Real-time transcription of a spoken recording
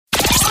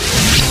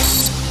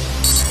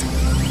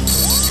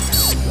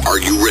Are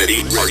you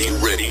ready? Are you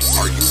ready?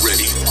 Are you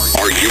ready?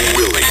 Are you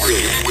willing? Are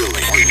you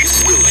willing? Are you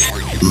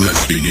willing?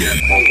 Let's begin.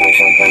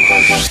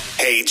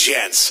 Hey,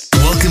 gents.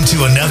 Welcome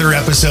to another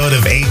episode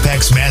of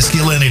Apex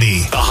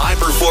Masculinity, A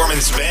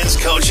high-performance men's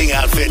coaching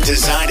outfit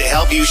designed to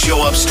help you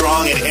show up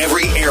strong in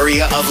every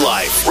area of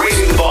life.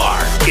 Raising the bar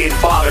in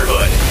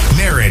fatherhood,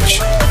 marriage,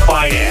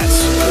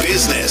 finance,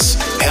 business,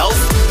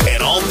 health,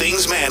 and all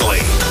things manly.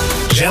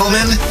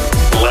 gentlemen.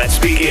 Let's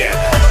begin.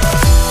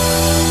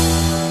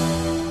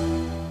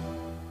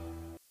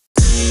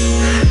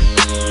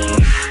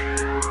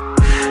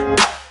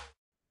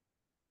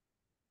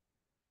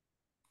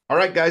 All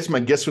right, guys,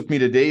 my guest with me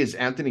today is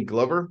Anthony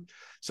Glover.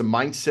 He's a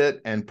mindset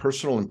and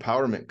personal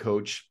empowerment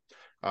coach,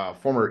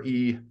 former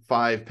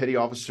E5 petty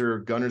officer,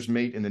 gunner's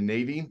mate in the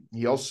Navy.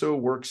 He also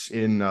works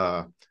in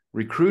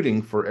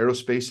recruiting for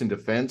aerospace and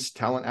defense,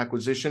 talent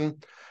acquisition.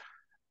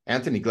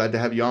 Anthony, glad to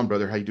have you on,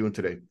 brother. How you doing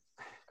today?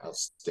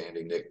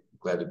 Outstanding, Nick.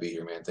 Glad to be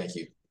here, man. Thank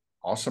you.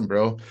 Awesome,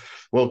 bro.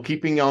 Well,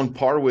 keeping on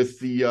par with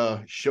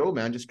the show,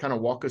 man, just kind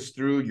of walk us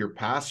through your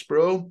past,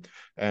 bro,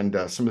 and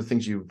some of the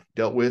things you've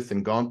dealt with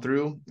and gone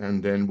through,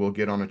 and then we'll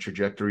get on a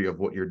trajectory of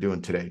what you're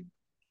doing today.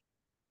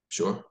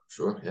 Sure.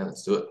 Yeah,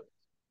 let's do it.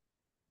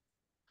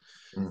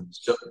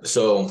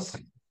 So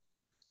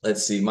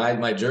let's see.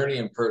 My journey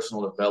in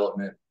personal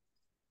development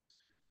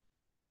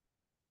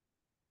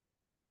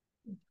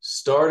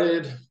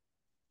started,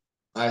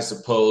 I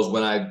suppose,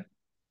 when I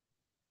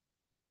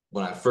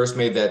first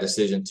made that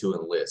decision to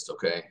enlist.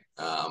 Okay,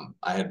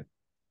 I had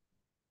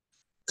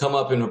come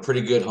up in a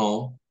pretty good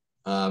home.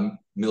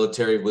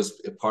 Military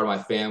was a part of my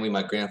family.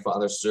 My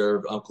grandfather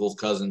served, uncles,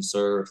 cousins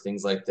served,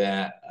 things like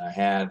that. I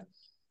had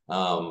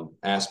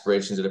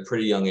aspirations at a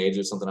pretty young age. It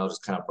was something I was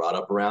just kind of brought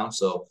up around.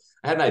 So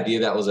I had an idea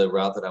that was a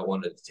route that I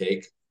wanted to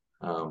take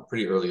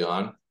pretty early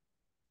on.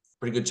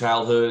 Pretty good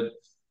childhood,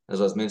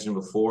 as I was mentioning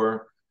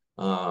before.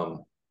 I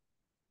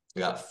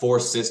got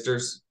 4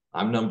 sisters.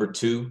 I'm number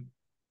 2.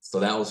 So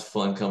that was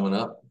fun coming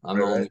up. I'm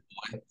the only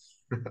boy.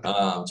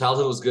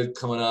 Childhood was good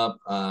coming up.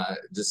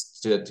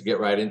 Just to get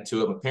right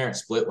into it, my parents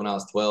split when I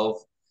was 12,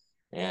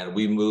 and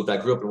we moved. I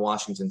grew up in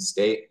Washington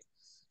State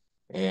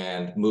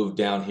and moved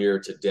down here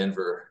to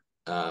Denver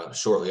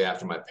shortly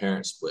after my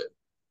parents split.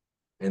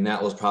 And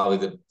that was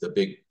probably the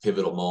big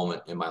pivotal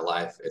moment in my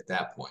life at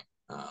that point.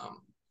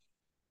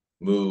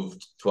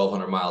 Moved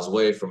 1,200 miles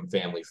away from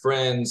family,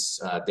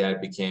 friends. Dad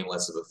became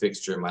less of a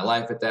fixture in my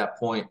life at that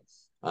point.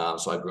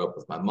 So I grew up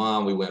with my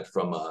mom. We went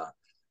from a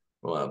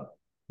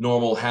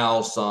normal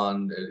house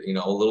on,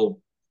 a little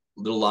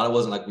lot. It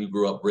wasn't like we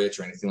grew up rich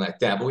or anything like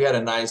that, but we had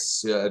a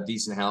nice,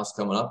 decent house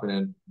coming up, and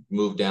then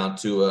moved down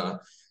to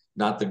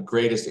not the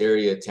greatest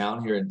area of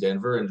town here in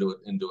Denver, into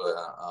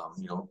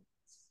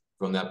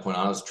from that point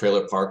on, I was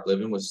trailer park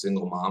living with a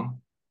single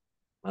mom.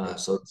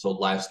 So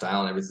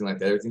lifestyle and everything like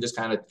that, everything just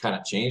kind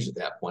of changed at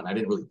that point. I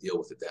didn't really deal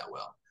with it that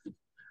well.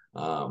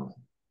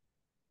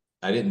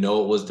 I didn't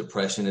know it was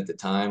depression at the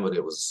time, but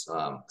it was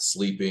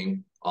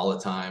sleeping all the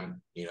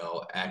time,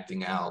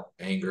 acting out,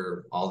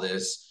 anger, all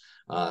this.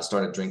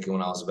 Started drinking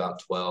when I was about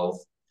 12,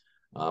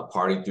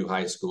 partied through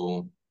high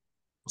school,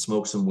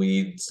 smoked some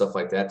weed, stuff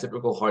like that.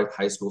 Typical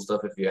high school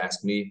stuff, if you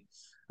ask me.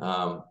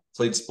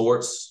 Played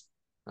sports.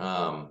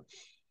 I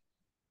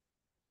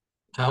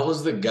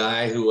was the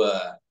guy who,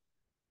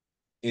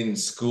 in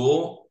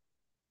school,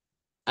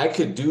 I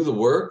could do the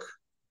work.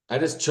 I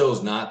just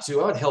chose not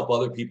to. I would help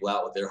other people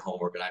out with their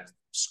homework, and I'd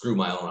screw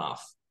my own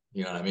off.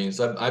 You know what I mean?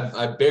 So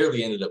I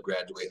barely ended up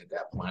graduating at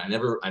that point. I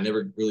never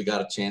really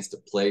got a chance to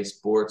play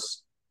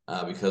sports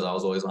because I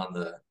was always on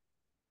the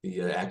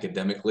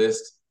academic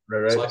list.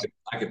 Right. So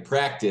I could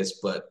practice,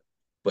 but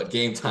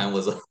game time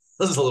was a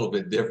little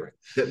bit different.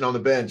 Sitting on the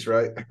bench,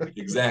 right?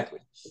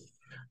 Exactly.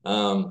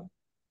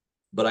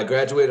 But I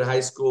graduated high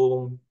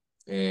school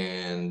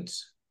and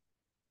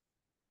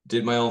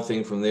did my own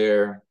thing from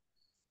there.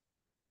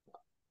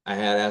 I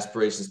had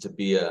aspirations to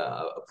be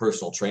a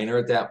personal trainer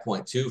at that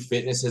point too.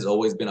 Fitness has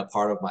always been a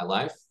part of my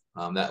life.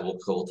 That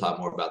we'll talk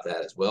more about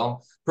that as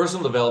well.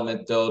 Personal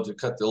development, though, to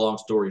cut the long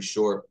story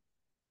short,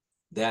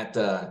 that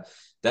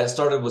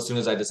started as soon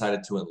as I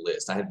decided to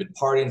enlist. I had been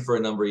partying for a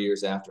number of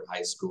years after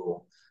high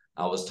school.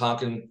 I was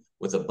talking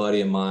with a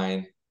buddy of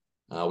mine.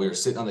 We were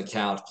sitting on the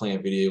couch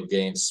playing video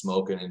games,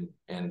 smoking,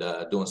 and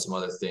doing some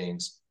other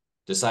things.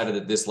 Decided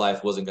that this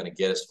life wasn't going to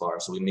get us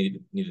far, so we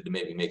needed to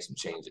maybe make some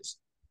changes.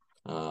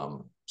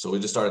 So we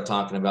just started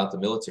talking about the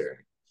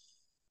military,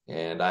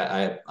 and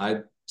I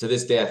to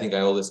this day, I think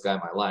I owe this guy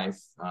my life.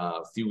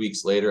 A few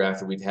weeks later,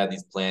 after we'd had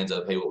these plans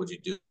of, hey, what would you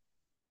do?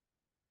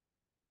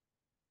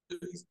 He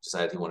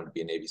decided he wanted to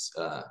be a Navy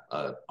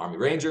Army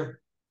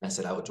Ranger. I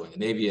said I would join the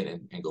Navy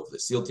and go for the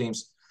SEAL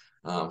teams.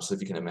 So if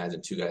you can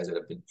imagine 2 guys that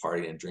have been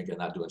partying and drinking,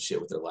 not doing shit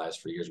with their lives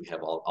for years, we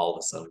have all of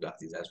a sudden got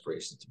these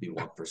aspirations to be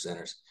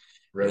 1%ers.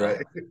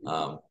 Right.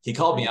 He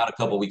called me out a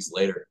couple weeks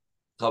later.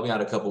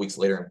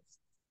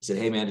 He said,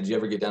 hey, man, did you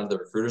ever get down to the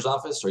recruiter's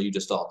office, or you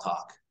just all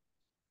talk?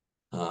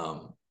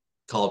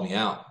 Called me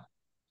out.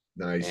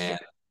 Nice.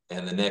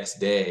 And the next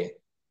day,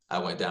 I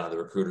went down to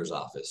the recruiter's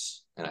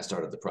office, and I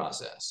started the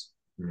process.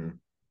 Mm-hmm.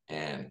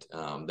 And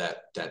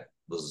that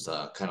was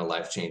kind of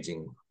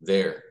life-changing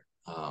there.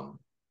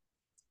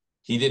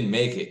 He didn't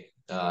make it.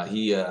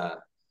 He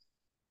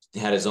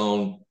had his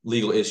own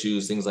legal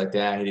issues, things like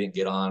that. He didn't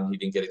get on. He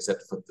didn't get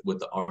accepted with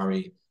the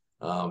Army.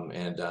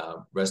 And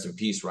rest in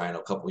peace, Rhino.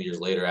 A couple of years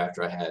later,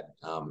 after I had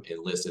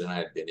enlisted and I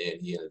had been in,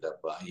 he ended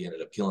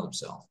up killing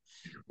himself.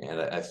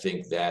 And I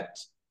think that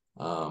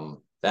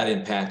that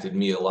impacted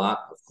me a lot.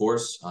 Of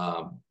course,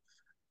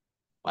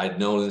 I'd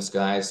known this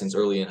guy since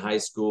early in high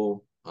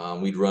school.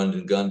 We'd run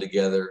and gun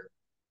together,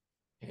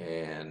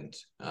 and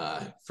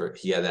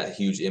he had that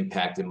huge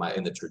impact in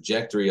the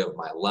trajectory of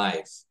my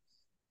life.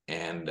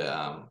 And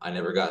I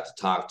never got to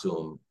talk to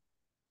him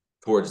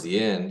towards the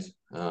end.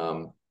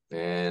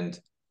 And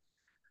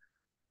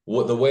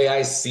the way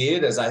I see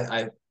it is,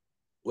 I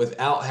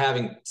without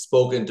having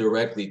spoken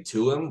directly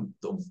to him,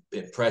 the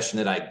impression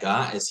that I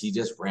got is he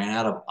just ran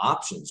out of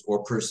options,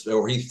 or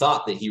he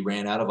thought that he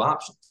ran out of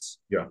options.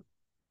 Yeah.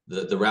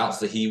 The routes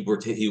that he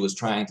was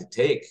trying to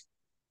take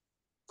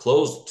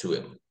closed to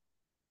him.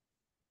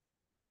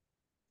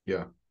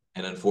 Yeah.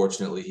 And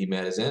unfortunately, he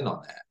met his end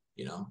on that,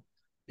 you know?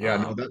 Yeah,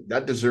 no,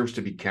 that deserves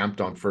to be camped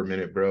on for a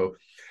minute, bro,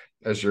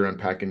 as you're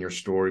unpacking your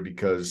story,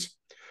 because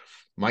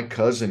my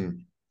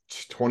cousin,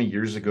 20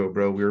 years ago,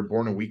 bro, we were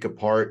born a week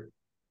apart,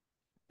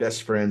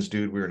 best friends,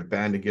 dude. We were in a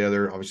band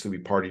together. Obviously, we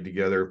partied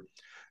together.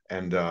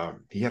 And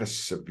he had a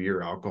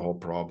severe alcohol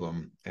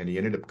problem, and he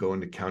ended up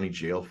going to county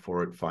jail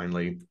for it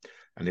finally.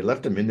 And they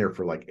left him in there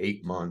for like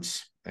 8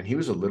 months. And he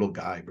was a little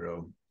guy,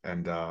 bro.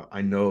 And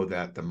I know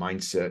that the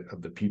mindset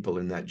of the people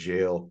in that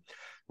jail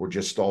were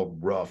just all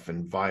rough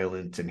and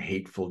violent and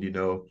hateful, you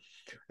know.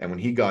 And when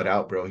he got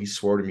out, bro, he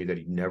swore to me that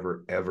he'd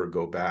never, ever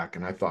go back.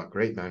 And I thought,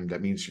 great, man,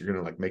 that means you're going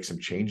to like make some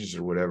changes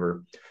or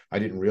whatever. I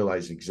didn't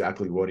realize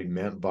exactly what he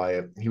meant by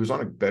it. He was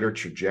on a better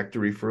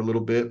trajectory for a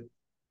little bit,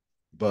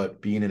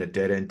 but being in a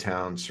dead end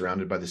town,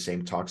 surrounded by the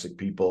same toxic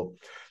people,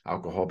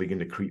 alcohol began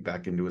to creep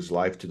back into his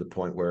life to the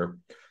point where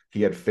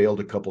he had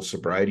failed a couple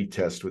sobriety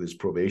tests with his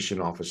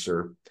probation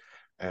officer.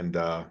 And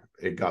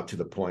it got to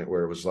the point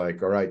where it was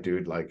like, all right,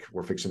 dude, like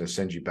we're fixing to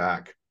send you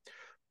back.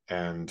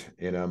 And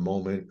in a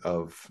moment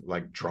of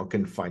like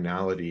drunken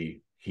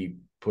finality, he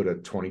put a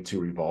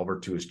 .22 revolver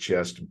to his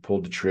chest and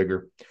pulled the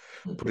trigger,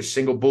 put a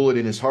single bullet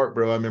in his heart,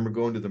 bro. I remember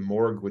going to the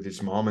morgue with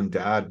his mom and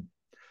dad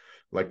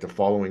like the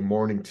following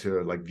morning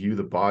to like view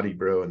the body,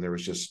 bro. And there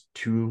was just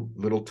 2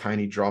 little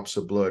tiny drops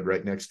of blood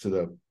right next to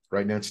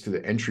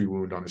the entry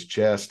wound on his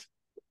chest.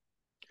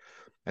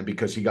 And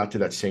because he got to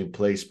that same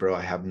place, bro,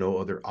 I have no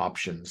other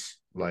options.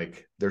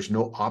 Like there's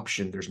no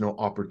option. There's no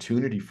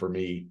opportunity for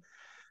me.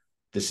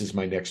 This is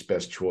my next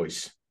best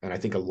choice. And I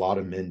think a lot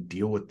of men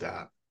deal with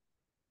that.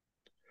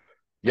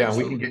 Yeah,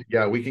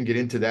 we can get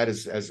into that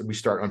as we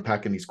start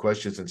unpacking these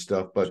questions and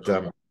stuff. But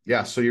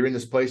yeah, so you're in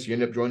this place, you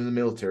end up joining the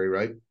military,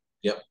 right?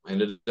 Yep, I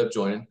ended up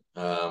joining.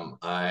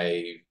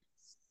 I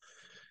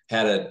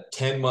had a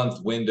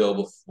 10-month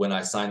window when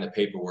I signed the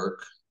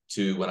paperwork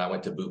to when I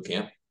went to boot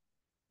camp.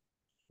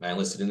 I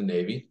enlisted in the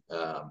Navy.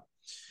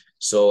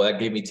 So that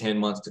gave me 10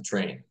 months to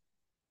train.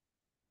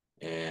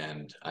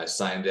 And I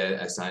signed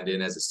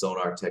in as a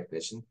sonar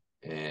technician,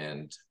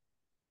 and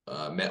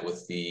met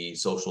with the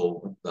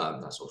special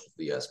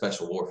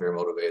warfare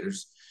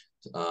motivators.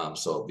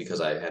 So because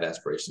I had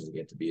aspirations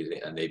again to be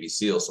a Navy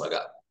SEAL, so I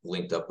got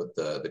linked up with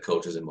the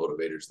coaches and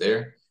motivators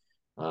there.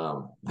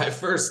 My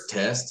first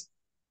test,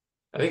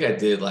 I think I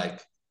did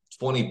like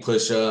 20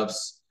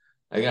 push-ups.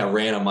 I think I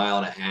ran 1.5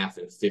 miles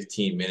in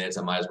 15 minutes.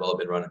 I might as well have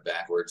been running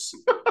backwards.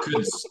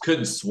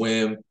 Couldn't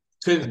swim.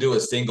 Couldn't do a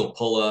single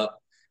pull-up.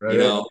 Right. You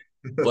know.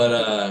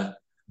 But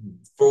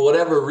for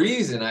whatever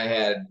reason, I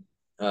had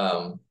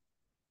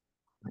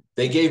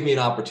they gave me an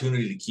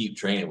opportunity to keep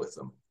training with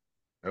them.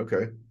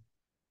 Okay.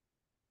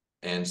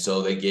 And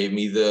so they gave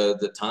me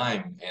the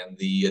time and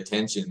the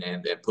attention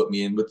and put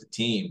me in with the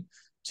team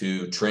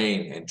to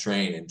train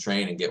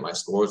and get my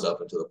scores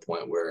up, and to the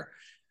point where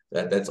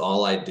that's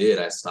all I did.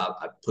 I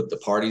stopped. I put the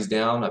parties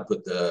down. I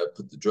put the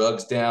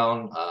drugs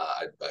down.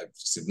 I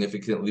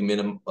significantly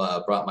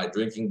brought my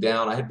drinking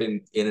down. I had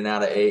been in and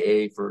out of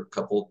AA for a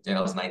couple. I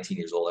was 19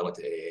 years old. I went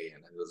to AA,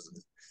 and it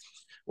was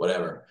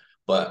whatever.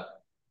 But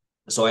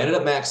so I ended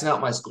up maxing out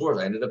my scores.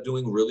 I ended up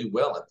doing really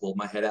well. I pulled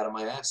my head out of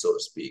my ass, so to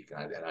speak,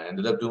 and I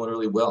ended up doing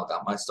really well.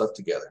 Got my stuff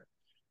together.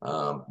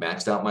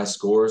 Maxed out my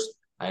scores.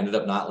 I ended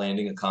up not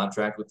landing a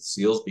contract with the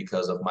SEALs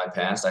because of my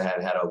past. I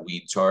had a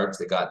weed charge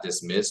that got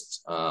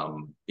dismissed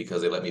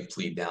because they let me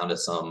plead down to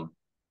some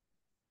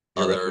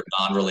other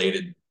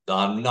non-related,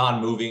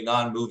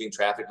 non-moving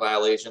traffic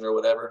violation or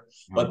whatever.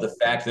 But the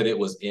fact that it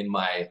was in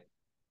my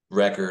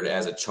record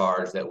as a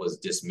charge that was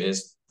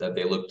dismissed, that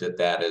they looked at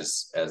that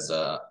as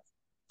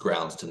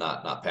grounds to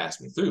not pass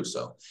me through.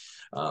 So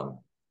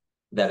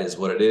that is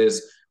what it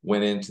is.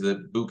 Went into the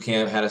boot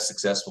camp, had a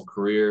successful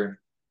career.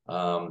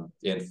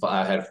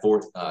 I had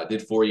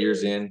did 4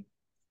 years in.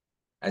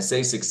 I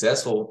say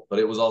successful, but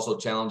it was also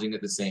challenging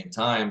at the same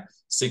time.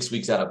 6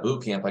 weeks out of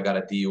boot camp, I got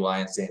a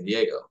DUI in San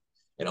Diego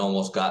and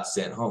almost got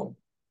sent home.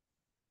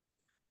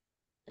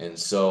 And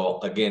so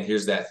again,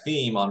 here's that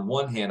theme. On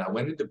one hand, I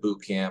went into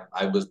boot camp.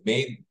 I was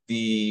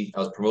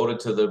promoted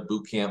to the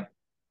boot camp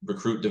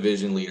recruit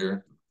division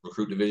leader,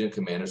 recruit division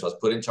commander. So I was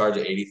put in charge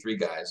of 83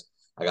 guys.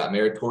 I got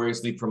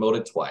meritoriously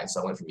promoted twice.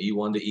 I went from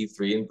E1 to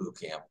E3 in boot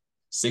camp.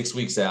 6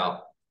 weeks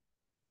out,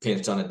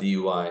 pinched on a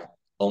DUI,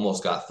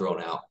 almost got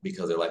thrown out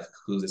because they're like,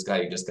 who's this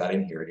guy? You just got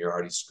in here and you're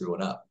already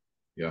screwing up.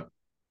 Yeah.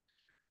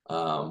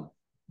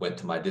 Went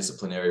to my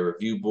disciplinary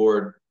review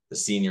board, the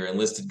senior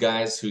enlisted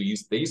guys they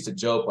used to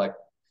joke like,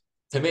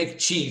 to make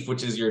chief,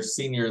 which is your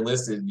senior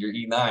enlisted, your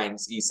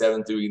E9s,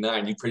 E7 through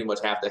E9, you pretty much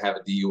have to have a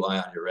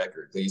DUI on your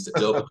record. They used to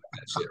joke about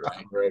that shit,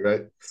 right?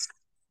 Right.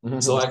 Mm-hmm.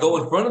 So I go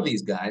in front of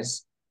these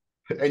guys.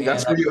 And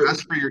that's where you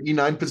ask for your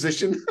E9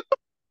 position?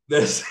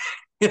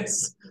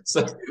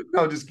 So,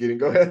 no, I'm just kidding.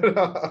 Go ahead.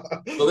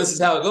 So this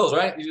is how it goes,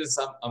 right?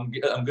 I'm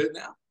good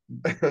now.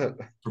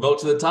 Promote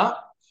to the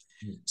top.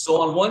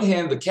 So on one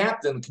hand, the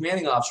captain, the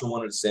commanding officer,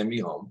 wanted to send me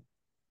home.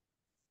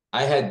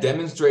 I had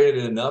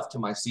demonstrated enough to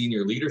my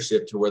senior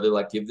leadership to where they're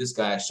like, give this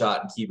guy a shot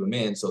and keep him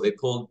in. So they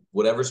pulled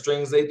whatever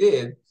strings they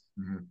did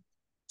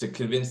to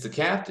convince the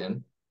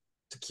captain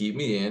to keep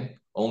me in.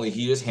 Only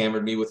he just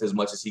hammered me with as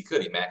much as he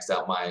could. He maxed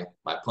out my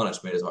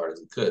punishment as hard as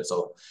he could.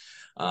 So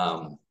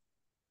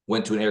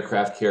went to an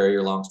aircraft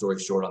carrier, long story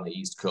short, on the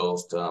East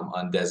Coast,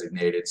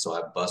 undesignated. So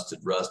I busted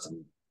rust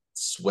and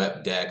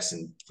swept decks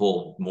and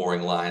pulled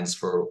mooring lines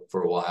for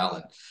a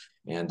while,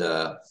 and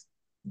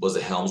was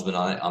a helmsman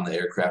on the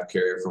aircraft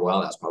carrier for a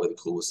while. That's probably the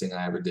coolest thing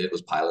I ever did,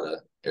 was pilot an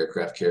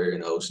aircraft carrier in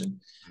the ocean.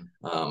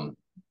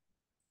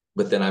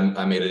 But then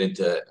I made it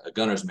into a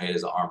gunner's mate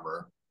as an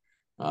armorer.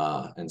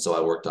 And so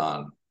I worked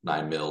on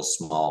 9mm,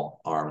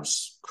 small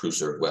arms,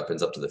 cruiser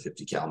weapons up to the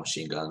 50 cal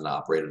machine guns, and I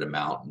operated a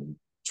mount and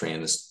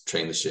trained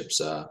the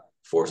ship's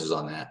forces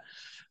on that.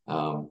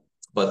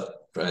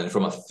 But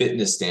from a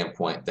fitness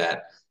standpoint,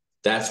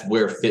 that's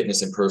where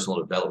fitness and personal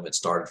development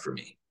started for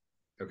me.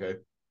 Okay.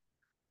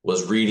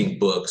 Was reading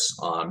books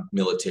on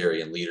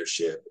military and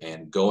leadership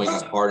and going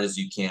as hard as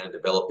you can and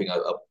developing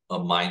a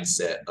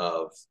mindset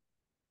of,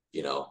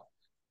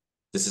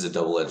 this is a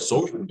double-edged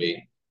sword for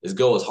me, is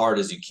go as hard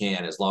as you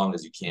can, as long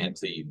as you can,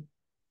 until you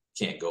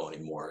can't go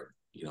anymore,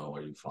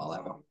 or you fall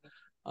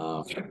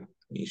out.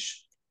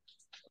 Mish,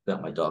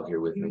 got my dog here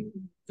with me.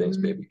 Thanks,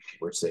 baby.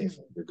 We're safe.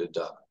 You're a good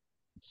dog.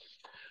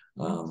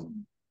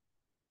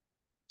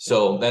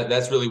 So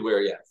that's really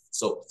where,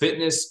 So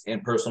fitness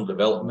and personal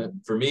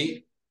development for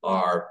me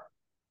are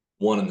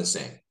one and the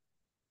same.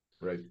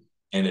 Right.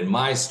 And in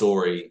my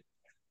story,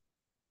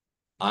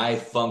 I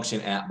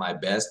function at my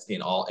best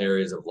in all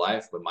areas of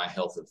life when my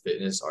health and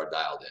fitness are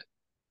dialed in.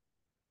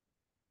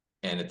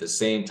 And at the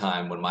same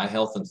time, when my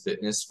health and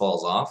fitness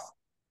falls off,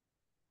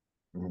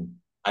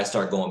 I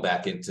start going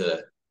back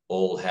into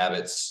old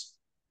habits.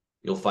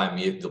 You'll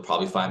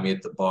probably find me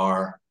at the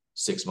bar.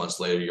 6 months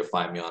later, you'll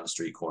find me on the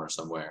street corner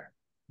somewhere.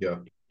 Yeah.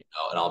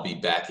 And I'll be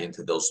back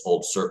into those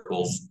old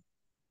circles,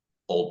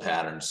 old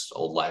patterns,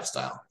 old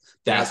lifestyle.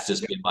 That's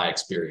just been my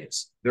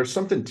experience. There's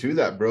something to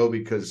that, bro,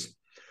 because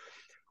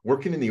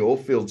working in the oil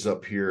fields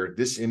up here,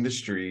 this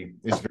industry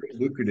is very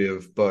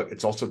lucrative, but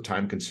it's also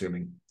time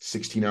consuming.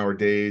 16-hour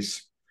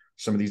days.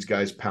 Some of these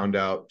guys pound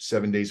out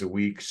 7 days a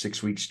week,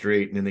 6 weeks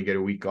straight, and then they get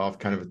a week off,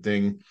 kind of a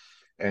thing.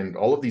 And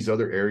all of these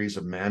other areas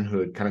of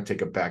manhood kind of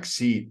take a back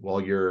seat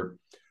while you're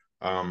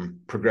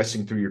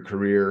progressing through your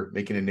career,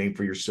 making a name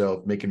for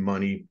yourself, making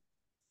money.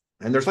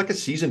 And there's like a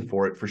season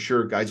for it, for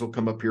sure. Guys will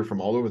come up here from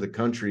all over the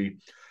country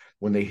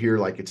when they hear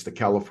like it's the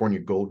California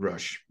gold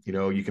rush.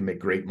 You can make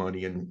great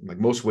money, and like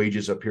most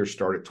wages up here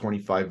start at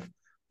 $25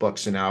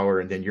 an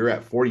hour, and then you're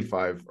at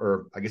 45,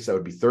 or I guess that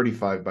would be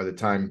 35 by the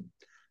time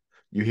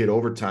you hit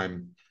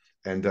overtime.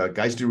 And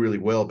guys do really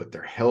well, but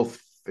their health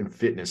and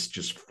fitness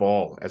just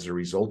fall as a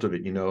result of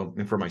it.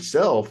 And for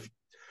myself,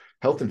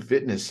 health and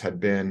fitness had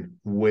been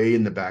way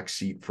in the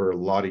backseat for a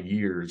lot of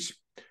years.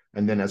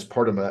 And then as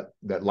part of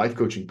that life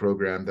coaching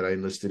program that I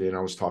enlisted in,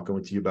 I was talking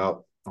with you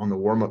about on the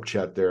warm-up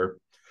chat there,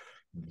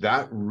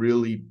 that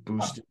really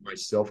boosted my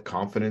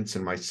self-confidence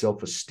and my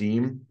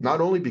self-esteem, not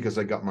only because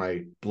I got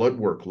my blood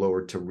work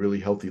lowered to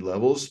really healthy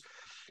levels,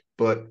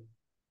 but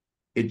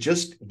it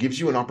just gives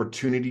you an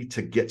opportunity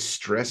to get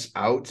stress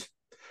out.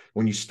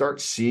 When you start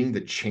seeing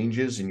the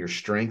changes in your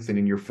strength and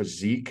in your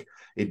physique,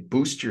 it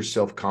boosts your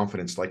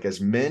self-confidence. Like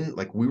as men,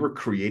 like we were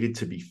created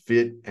to be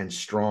fit and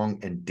strong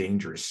and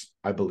dangerous,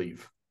 I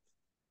believe.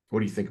 What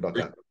do you think about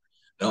that?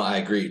 No, I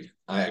agree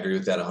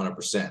with that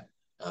 100%.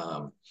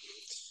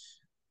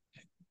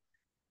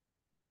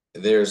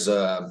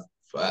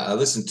 I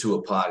listened to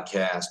a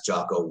podcast,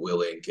 Jocko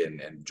Willink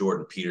and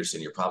Jordan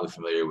Peterson. You're probably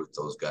familiar with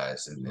those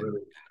guys. And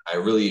I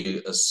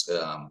really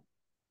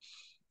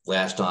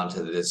latched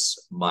onto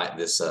this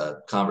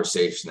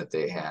conversation that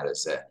they had,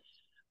 is that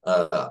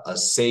a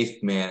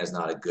safe man is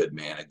not a good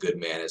man. A good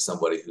man is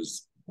somebody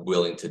who's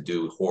willing to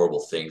do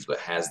horrible things, but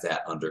has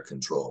that under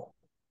control.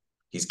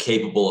 He's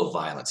capable of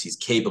violence. He's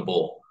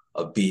capable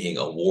of being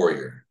a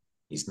warrior.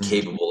 He's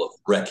capable of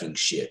wrecking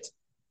shit.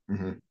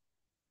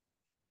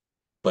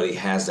 But he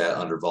has that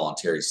under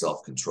voluntary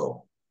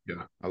self-control.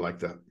 Yeah, I like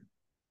that.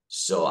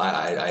 So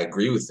I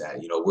agree with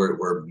that. You know,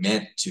 we're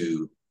meant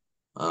to,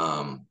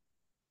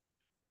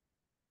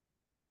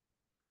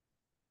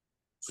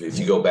 if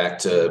you go back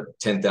to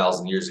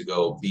 10,000 years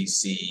ago,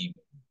 BC,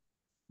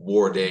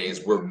 war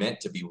days, we're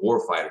meant to be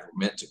war fighters.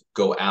 We're meant to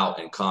go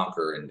out and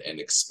conquer and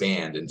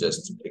expand and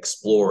just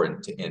explore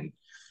and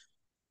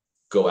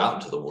go out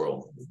into the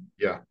world.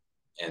 Yeah.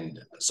 And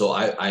so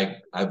I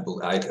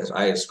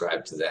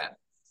ascribe to that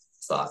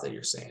thought that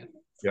you're saying.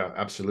 Yeah,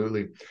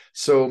 absolutely.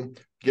 So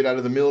get out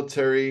of the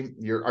military.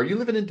 Are you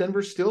living in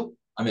Denver still?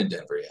 I'm in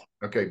Denver, yeah.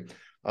 Okay.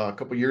 A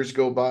couple years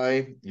go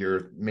by,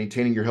 you're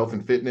maintaining your health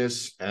and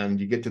fitness, and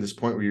you get to this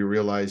point where you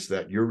realize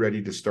that you're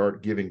ready to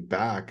start giving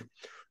back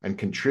and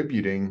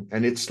contributing.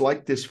 And it's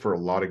like this for a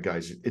lot of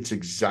guys. It's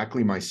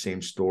exactly my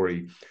same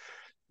story.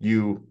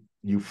 You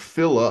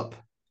fill up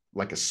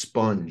like a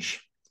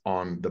sponge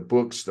on the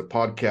books, the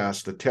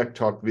podcasts, the tech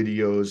talk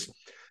videos,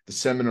 the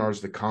seminars,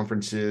 the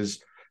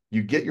conferences.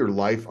 You get your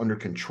life under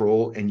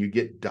control and you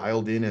get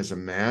dialed in as a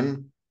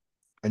man.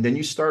 And then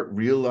you start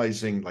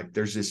realizing like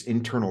there's this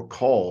internal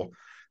call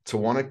to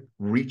want to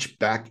reach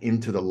back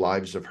into the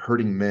lives of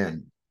hurting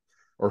men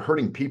or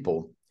hurting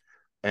people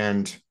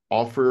and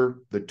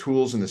offer the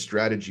tools and the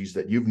strategies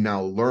that you've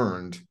now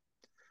learned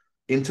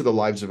into the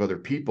lives of other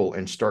people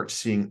and start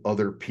seeing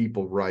other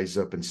people rise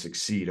up and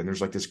succeed. And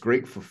there's like this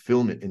great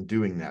fulfillment in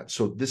doing that.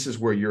 So this is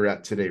where you're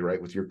at today,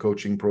 right? With your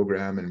coaching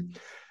program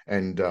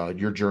and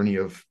your journey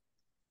of,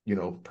 you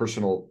know,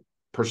 personal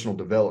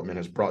development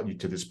has brought you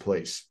to this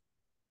place.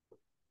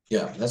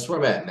 Yeah, that's where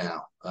I'm at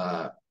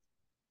now.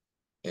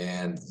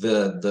 And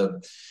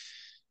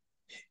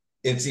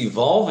it's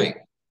evolving,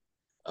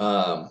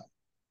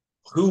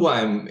 who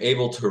I'm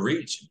able to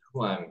reach,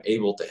 who I'm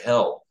able to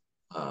help.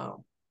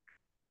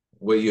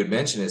 What you had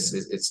mentioned is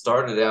it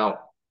started out,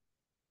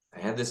 I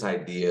had this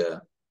idea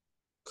a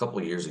couple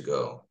of years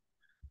ago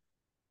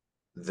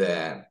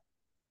that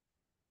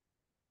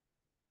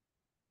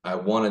I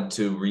wanted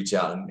to reach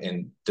out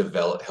and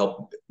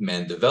help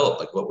men develop,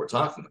 like what we're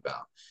talking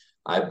about.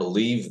 I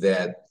believe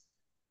that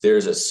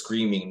there's a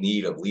screaming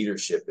need of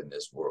leadership in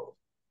this world.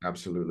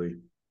 Absolutely.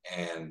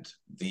 And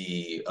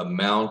the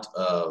amount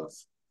of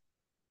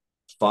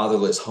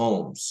fatherless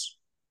homes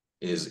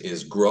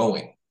is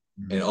growing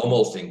and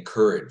almost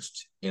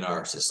encouraged in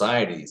our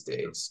society these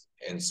days.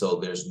 And so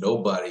there's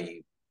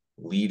nobody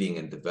leading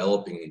and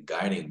developing and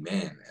guiding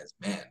men as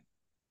men.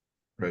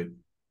 Right.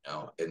 You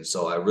know, and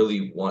so I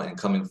really want, and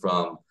coming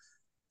from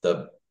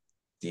the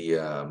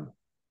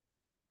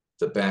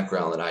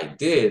background that I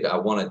did, I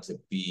wanted to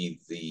be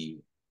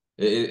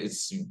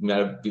you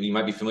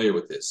might be familiar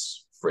with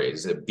this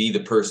phrase, that be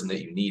the person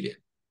that you needed.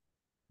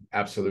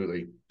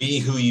 Absolutely. Be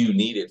who you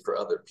needed for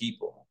other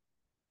people.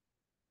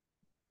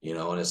 You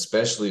know, and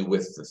especially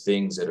with the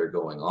things that are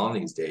going on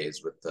these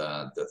days, with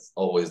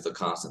always the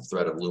constant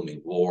threat of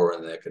looming war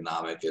and the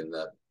economic and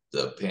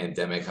the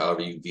pandemic,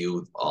 however you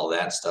view all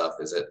that stuff,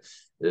 is that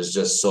there's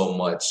just so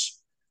much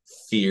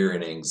fear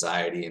and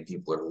anxiety, and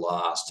people are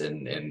lost,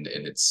 and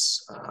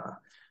it's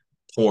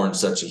porn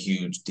such a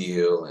huge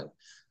deal, and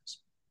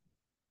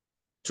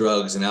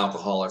drugs and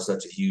alcohol are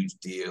such a huge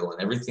deal,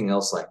 and everything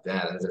else like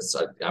that.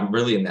 I'm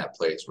really in that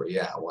place where,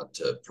 I want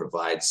to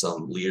provide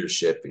some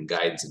leadership and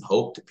guidance and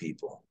hope to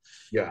people.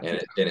 Yeah.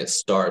 And it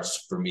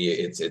starts for me.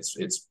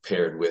 It's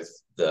paired with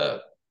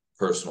the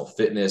personal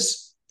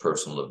fitness,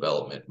 personal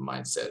development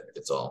mindset.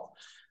 It's all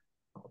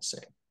I would say.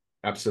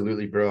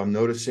 Absolutely, bro. I'm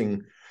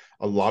noticing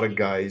a lot of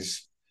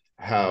guys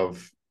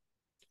have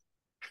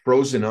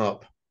frozen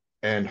up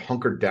and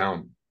hunkered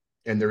down,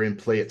 and they're in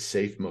play it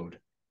safe mode.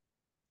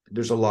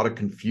 There's a lot of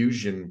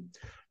confusion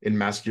in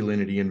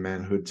masculinity and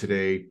manhood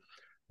today,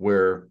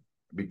 where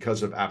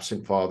because of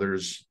absent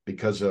fathers,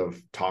 because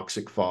of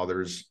toxic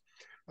fathers,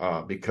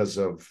 because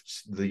of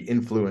the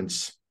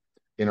influence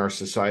in our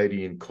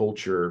society and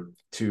culture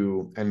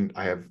and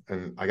I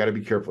got to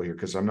be careful here,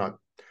 because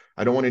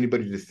I don't want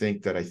anybody to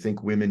think that I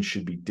think women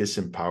should be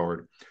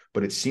disempowered,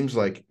 but it seems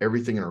like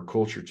everything in our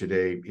culture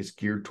today is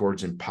geared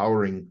towards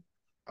empowering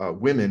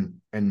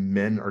women, and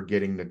men are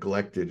getting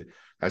neglected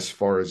as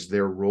far as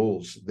their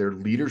roles, their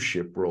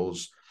leadership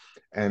roles,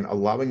 and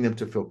allowing them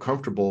to feel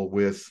comfortable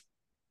with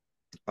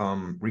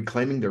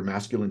reclaiming their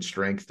masculine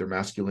strength, their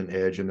masculine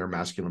edge, and their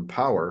masculine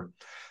power,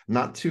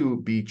 not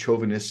to be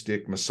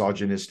chauvinistic,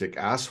 misogynistic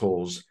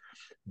assholes,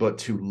 but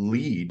to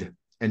lead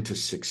and to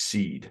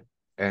succeed.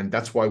 And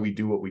that's why we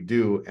do what we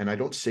do. And I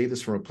don't say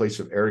this from a place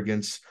of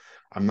arrogance.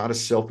 I'm not a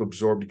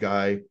self-absorbed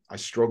guy. I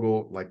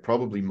struggle, like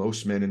probably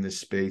most men in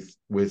this space,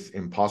 with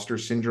imposter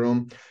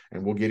syndrome.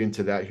 And we'll get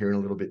into that here in a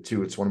little bit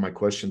too. It's one of my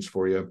questions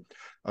for you.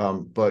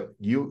 But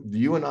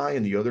you and I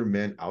and the other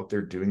men out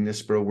there doing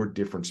this, bro, we're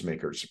difference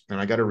makers.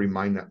 And I got to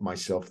remind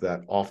myself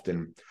that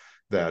often,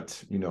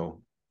 that, you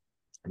know,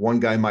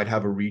 one guy might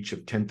have a reach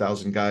of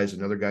 10,000 guys.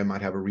 Another guy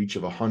might have a reach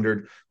of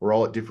 100. We're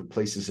all at different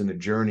places in the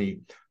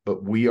journey,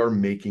 but we are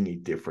making a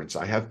difference.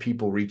 I have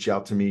people reach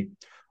out to me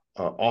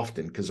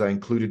often, because I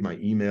included my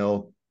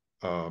email,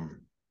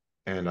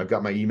 and I've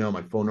got my email,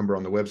 my phone number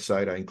on the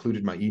website. I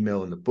included my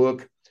email in the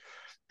book,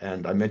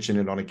 And I mention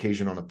it on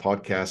occasion on a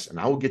podcast, and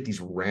I will get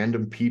these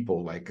random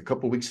people. Like a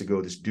couple of weeks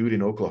ago, this dude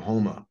in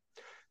Oklahoma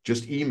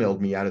just emailed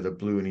me out of the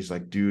blue, and he's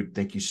like, dude,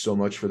 thank you so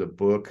much for the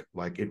book.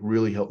 Like, it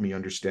really helped me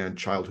understand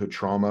childhood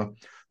trauma,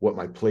 what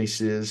my place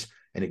is,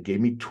 and it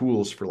gave me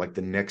tools for like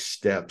the next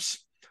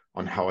steps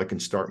on how I can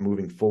start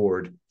moving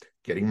forward,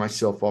 getting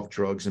myself off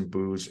drugs and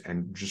booze,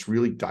 and just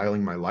really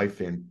dialing my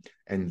life in.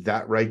 And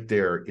that right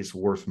there is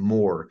worth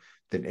more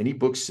than any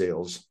book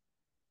sales,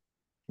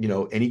 you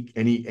know,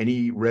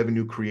 any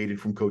revenue created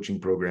from coaching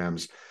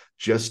programs,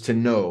 just to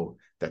know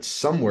that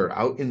somewhere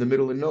out in the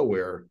middle of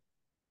nowhere,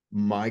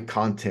 my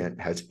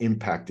content has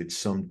impacted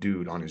some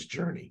dude on his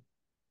journey.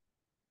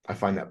 I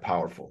find that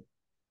powerful.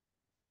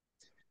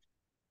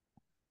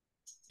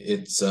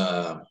 It's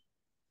yeah,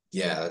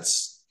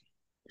 it's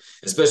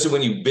especially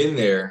when you've been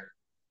there,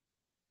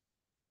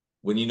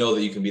 when you know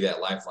that you can be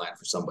that lifeline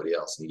for somebody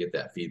else and you get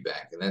that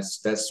feedback. And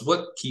that's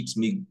what keeps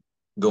me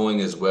going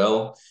as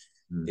well.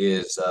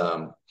 Is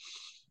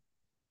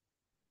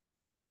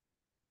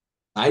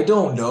I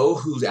don't know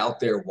who's out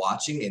there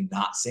watching and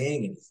not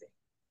saying anything.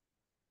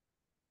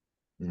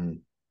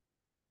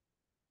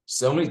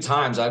 So many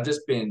times I've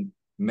just been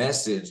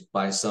messaged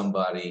by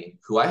somebody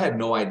who I had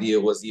no idea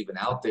was even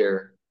out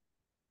there.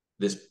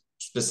 This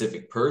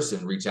specific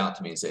person reach out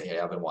to me and say, hey,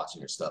 I've been watching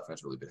your stuff and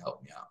it's really been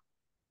helping me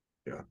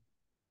out.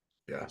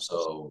 Yeah.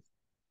 So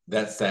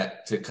that's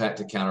that to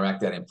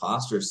counteract that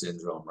imposter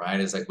syndrome, right?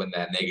 It's like when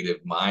that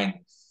negative mind,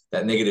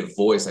 that negative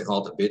voice, I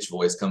call it the bitch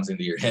voice, comes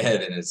into your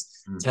head and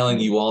is telling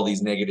you all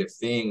these negative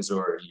things,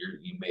 or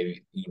you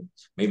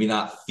maybe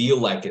not feel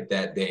like it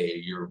that day.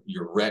 You're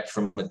wrecked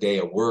from a day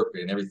of work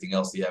and everything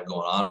else you have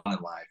going on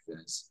in life.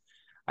 And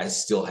I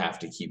still have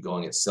to keep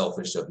going. It's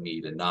selfish of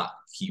me to not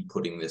keep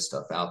putting this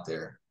stuff out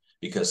there,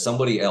 because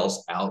somebody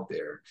else out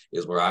there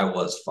is where I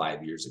was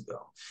 5 years ago.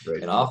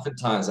 Right. And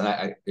oftentimes,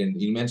 and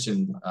you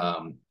mentioned,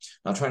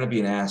 not trying to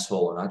be an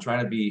asshole and not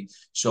trying to be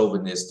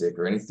chauvinistic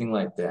or anything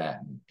like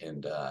that.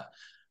 And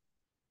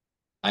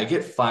I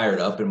get fired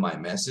up in my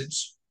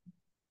message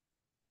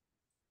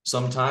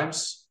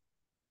sometimes.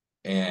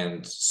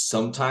 And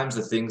sometimes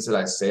the things that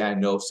I say, I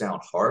know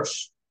sound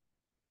harsh.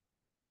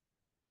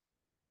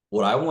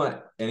 What I want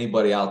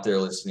anybody out there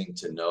listening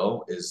to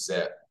know is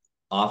that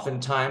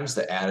oftentimes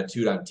the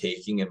attitude I'm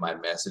taking in my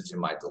message and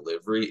my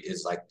delivery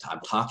is like I'm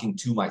talking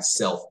to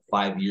myself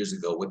 5 years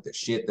ago with the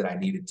shit that I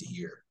needed to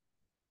hear.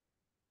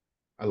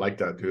 I like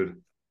that,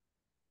 dude.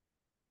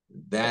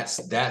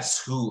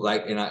 That's who,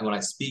 like, and when I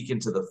speak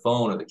into the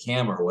phone or the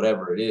camera or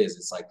whatever it is,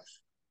 it's like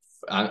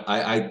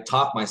I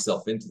talk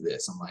myself into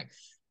this. I'm like,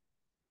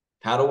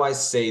 how do I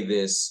say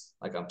this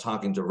like I'm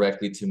talking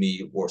directly to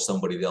me or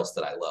somebody else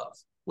that I love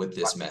with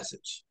this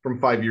message? From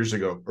 5 years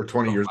ago or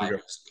 20 years ago.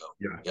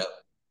 Yeah. Yep.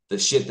 The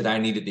shit that I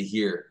needed to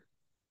hear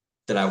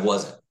that I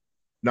wasn't.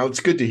 Now, it's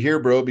good to hear,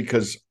 bro,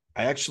 because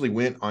I actually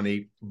went on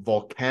a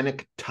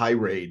volcanic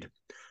tirade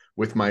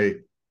with my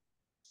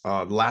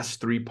last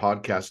 3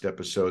 podcast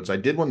episodes. I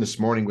did one this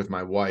morning with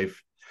my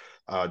wife,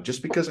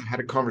 just because I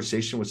had a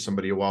conversation with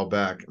somebody a while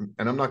back,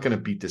 and I'm not going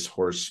to beat this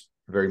horse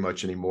very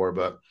much anymore,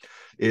 but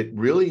it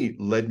really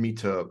led me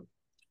to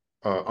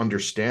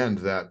understand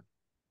that,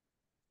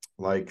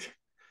 like,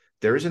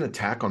 there is an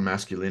attack on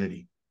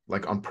masculinity,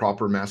 like on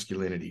proper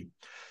masculinity.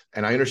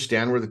 And I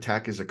understand where the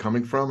attack is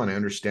coming from, and I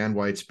understand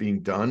why it's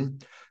being done.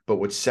 But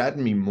what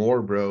saddened me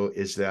more, bro,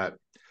 is that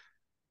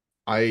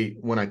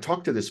when I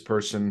talked to this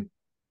person,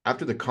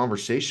 after the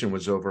conversation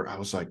was over, I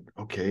was like,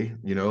 okay,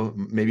 you know,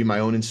 maybe my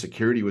own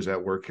insecurity was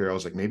at work here. I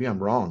was like, maybe I'm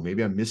wrong.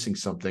 Maybe I'm missing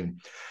something.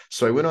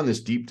 So I went on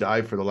this deep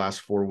dive for the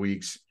last 4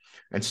 weeks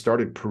and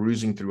started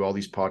perusing through all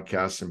these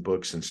podcasts and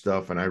books and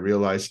stuff. And I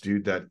realized,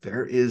 dude, that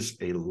there is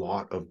a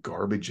lot of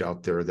garbage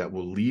out there that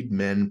will lead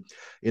men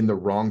in the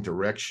wrong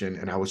direction.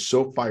 And I was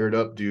so fired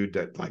up, dude,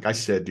 that, like I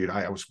said, dude,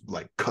 I was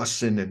like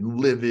cussing and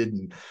livid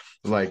and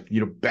like, you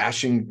know,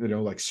 bashing, you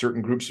know, like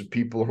certain groups of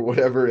people or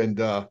whatever.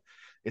 And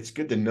it's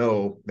good to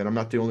know that I'm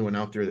not the only one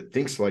out there that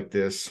thinks like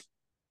this.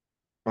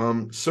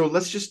 So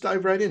let's just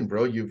dive right in,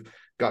 bro. You've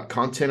got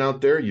content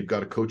out there. You've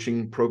got a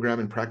coaching program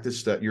and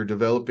practice that you're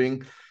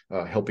developing,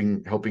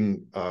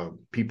 helping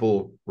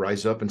people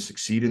rise up and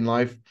succeed in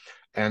life.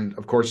 And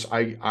of course,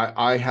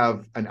 I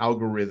have an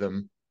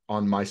algorithm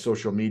on my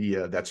social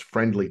media that's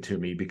friendly to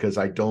me, because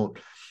I don't,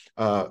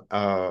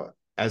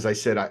 as I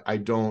said, I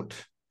don't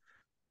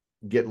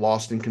get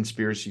lost in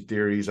conspiracy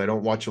theories. I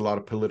don't watch a lot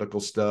of political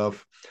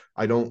stuff.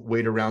 I don't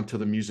wait around till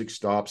the music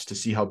stops to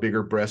see how big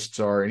her breasts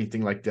are,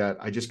 anything like that.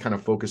 I just kind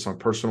of focus on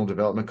personal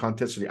development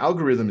content. So the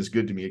algorithm is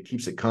good to me. It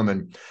keeps it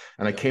coming.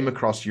 And I came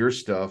across your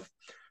stuff,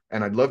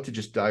 and I'd love to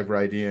just dive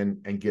right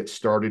in and get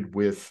started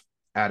with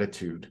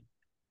attitude.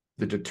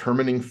 The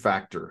determining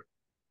factor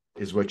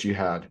is what you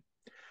had,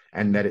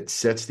 and that it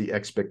sets the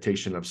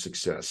expectation of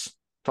success.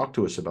 Talk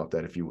to us about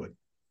that, if you would.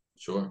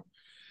 Sure.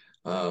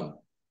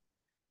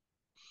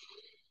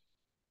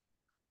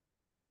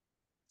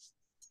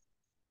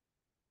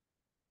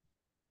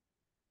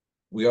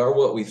 We are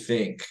what we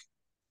think,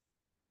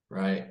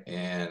 right?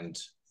 And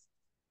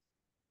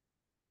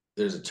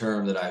there's a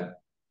term that I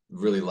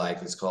really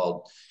like. It's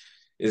called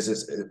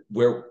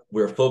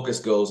where focus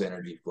goes,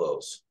 energy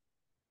flows.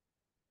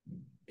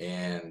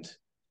 And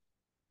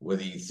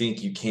whether you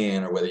think you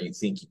can or whether you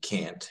think you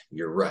can't,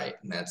 you're right.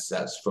 And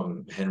that's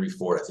from Henry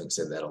Ford, I think,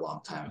 said that a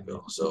long time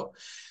ago. So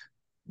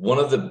one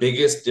of the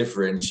biggest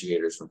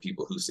differentiators from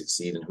people who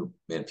succeed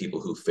and people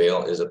who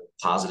fail is a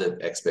positive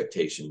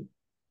expectation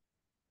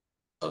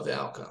of the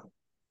outcome.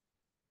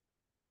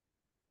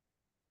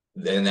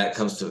 Then that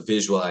comes to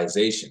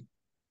visualization.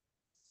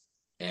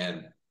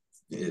 And,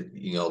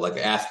 like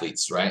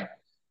athletes, right?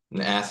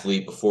 An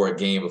athlete before a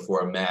game, before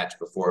a match,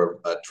 before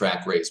a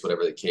track race,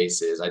 whatever the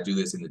case is. I do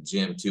this in the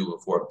gym too,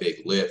 before a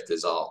big lift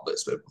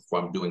before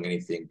I'm doing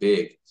anything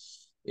big,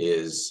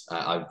 is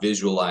I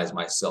visualize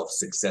myself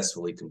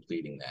successfully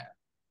completing that.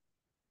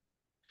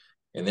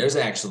 And there's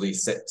actually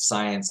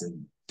science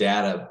and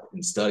data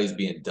and studies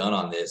being done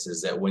on this,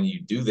 is that when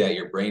you do that,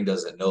 your brain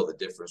doesn't know the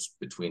difference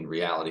between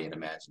reality and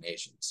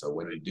imagination. So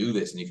when you do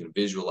this and you can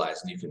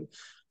visualize and you can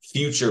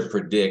future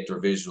predict or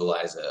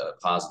visualize a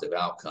positive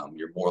outcome,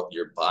 your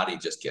body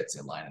just gets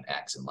in line and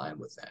acts in line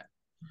with that.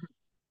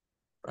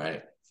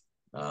 Right.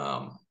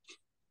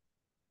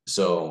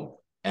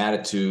 So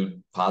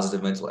attitude,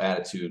 positive mental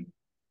attitude,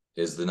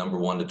 is the number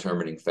one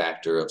determining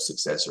factor of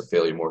success or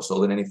failure, more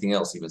so than anything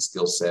else, even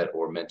skill set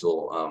or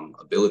mental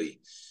ability.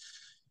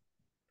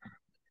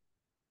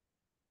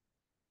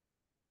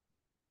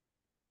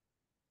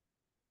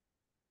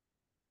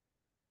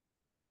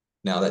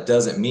 Now, that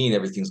doesn't mean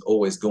everything's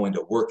always going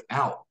to work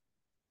out.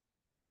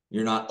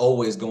 You're not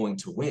always going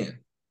to win,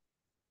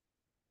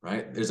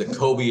 right? There's a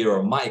Kobe or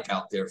a Mike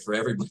out there for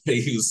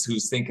everybody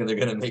who's thinking they're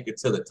going to make it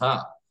to the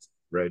top.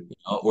 Right.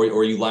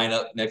 Or you line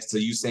up next to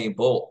Usain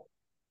Bolt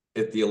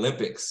at the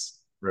Olympics,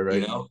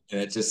 right.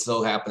 And it just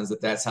so happens that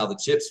that's how the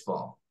chips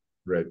fall.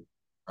 Right.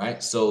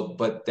 So,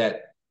 but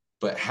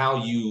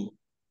how you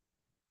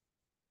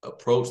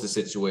approach the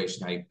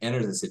situation, how you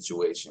enter the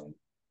situation,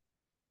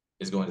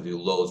 is going to do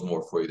loads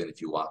more for you than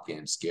if you walk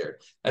in scared.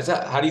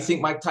 How do you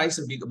think Mike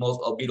Tyson beat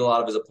a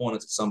lot of his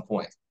opponents at some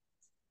point?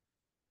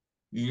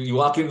 You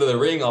walk into the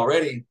ring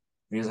already, and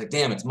he's like,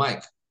 "Damn, it's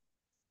Mike."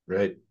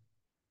 Right.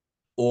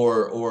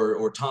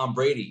 Or Tom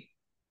Brady.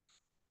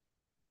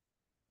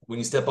 When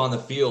you step on the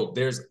field,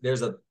 there's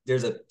a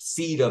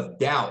seed of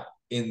doubt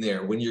in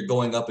there when you're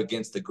going up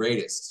against the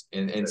greatest.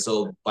 And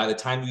so by the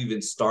time you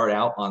even start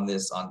out on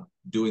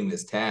doing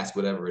this task,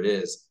 whatever it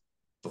is,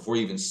 before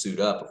you even suit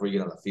up, before you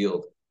get on the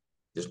field,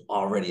 there's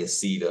already a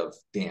seed of,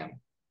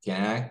 damn,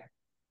 can I?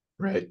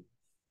 Right.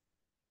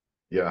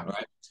 Yeah.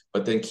 Right.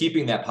 But then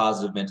keeping that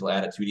positive mental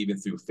attitude, even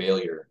through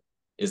failure,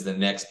 is the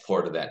next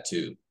part of that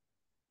too.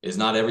 Is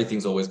not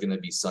everything's always going to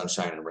be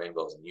sunshine and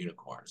rainbows and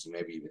unicorns. You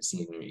maybe even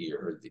seen me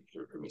or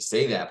heard me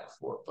say that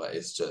before, but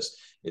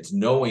it's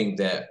knowing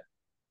that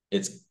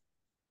it's,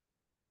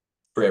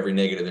 for every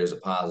negative, there's a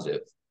positive.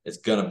 It's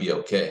going to be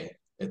okay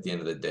at the end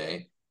of the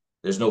day.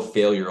 There's no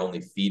failure, only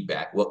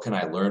feedback. What can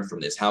I learn from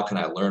this? How can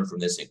I learn from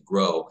this and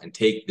grow and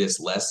take this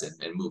lesson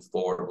and move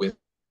forward with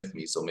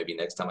me? So maybe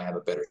next time I have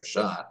a better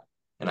shot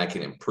and I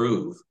can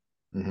improve.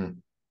 Mm-hmm.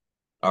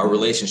 Our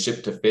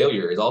relationship to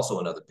failure is also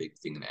another big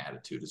thing in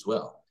attitude as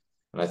well.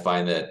 And I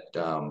find that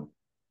a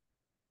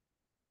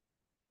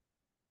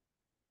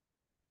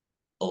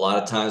lot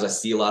of times I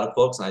see a lot of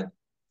folks, and I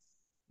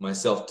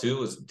myself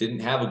too, didn't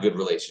have a good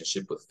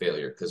relationship with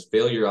failure, because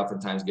failure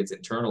oftentimes gets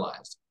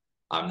internalized.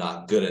 I'm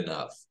not good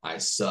enough. I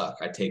suck.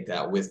 I take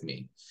that with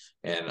me.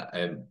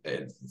 And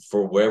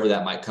for wherever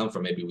that might come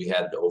from, maybe we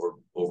had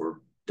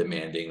over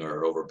demanding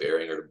or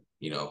overbearing or,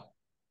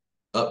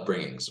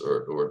 upbringings,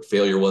 or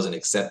failure wasn't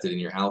accepted in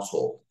your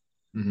household.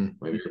 Mm-hmm.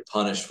 Maybe you're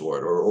punished for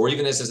it, or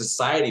even as a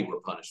society, we're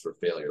punished for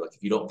failure. Like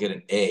if you don't get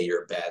an A,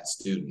 you're a bad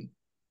student.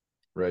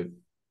 Right.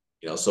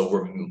 So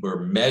we're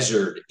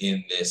measured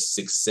in this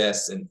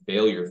success and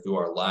failure through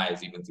our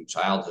lives, even through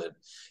childhood.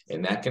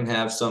 And that can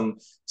have some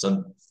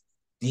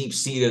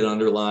deep-seated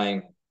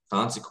underlying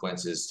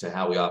consequences to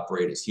how we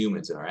operate as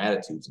humans and our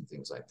attitudes and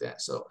things like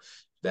that. So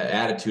that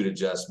attitude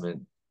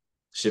adjustment,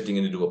 shifting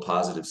into a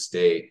positive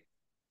state,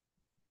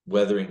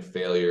 weathering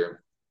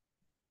failure,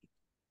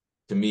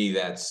 to me,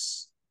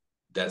 that's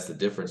the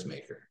difference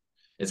maker.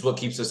 It's what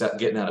keeps us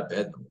getting out of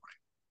bed in the morning.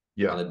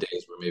 Yeah. On the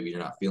days where maybe you're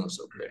not feeling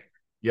so great.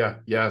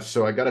 Yeah.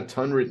 So I got a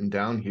ton written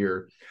down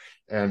here,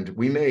 and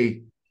we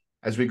may,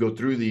 as we go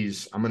through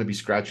these, I'm going to be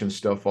scratching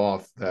stuff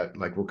off that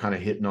like we're kind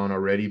of hitting on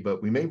already,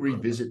 but we may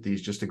revisit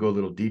these just to go a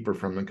little deeper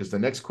from them. Because the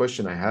next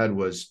question I had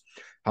was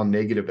how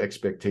negative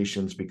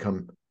expectations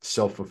become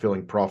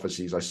self-fulfilling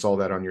prophecies. I saw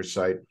that on your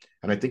site,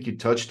 and I think you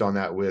touched on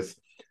that with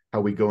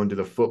how we go into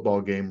the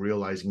football game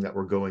realizing that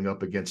we're going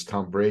up against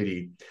Tom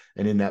Brady,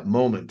 and in that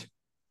moment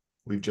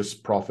we've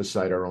just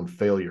prophesied our own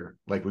failure.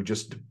 Like we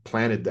just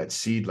planted that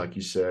seed, like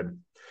you said.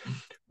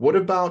 What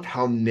about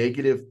how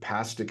negative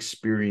past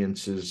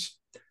experiences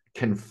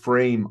can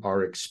frame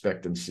our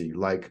expectancy?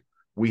 Like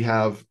we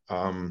have,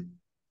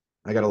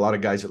 I got a lot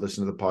of guys that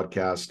listen to the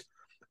podcast.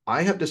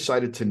 I have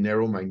decided to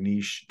narrow my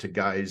niche to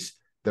guys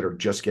that are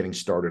just getting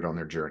started on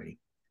their journey.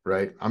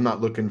 right? I'm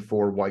not looking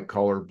for white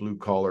collar, blue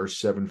collar,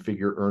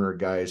 7-figure earner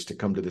guys to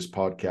come to this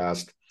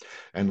podcast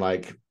and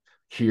like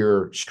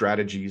hear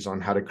strategies on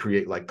how to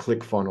create like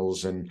click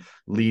funnels and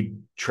lead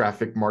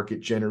traffic market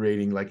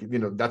generating. Like,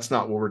 that's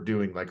not what we're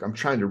doing. Like, I'm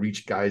trying to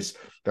reach guys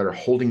that are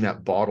holding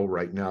that bottle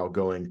right now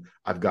going,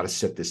 I've got to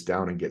set this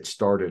down and get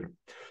started.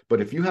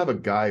 But if you have a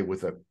guy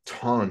with a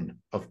ton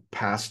of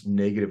past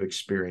negative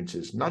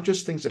experiences, not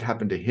just things that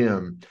happened to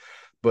him,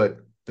 but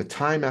the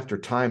time after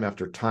time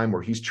after time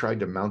where he's tried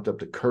to mount up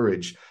the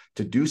courage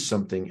to do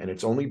something and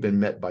it's only been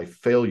met by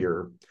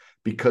failure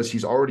because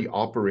he's already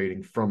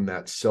operating from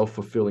that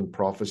self-fulfilling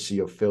prophecy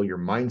of failure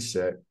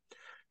mindset,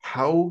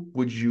 how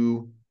would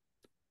you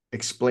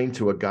explain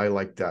to a guy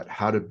like that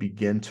how to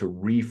begin to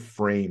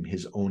reframe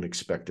his own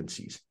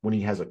expectancies when he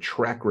has a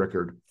track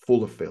record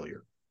full of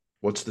failure?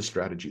 What's the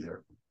strategy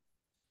there?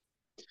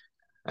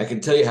 I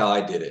can tell you how I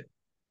did it.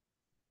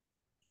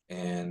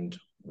 And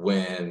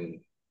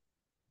when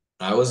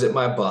I was at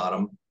my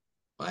bottom,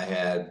 I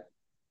had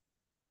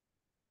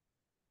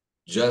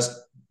just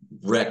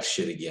wrecked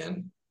shit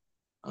again.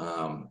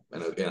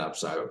 And again, I'm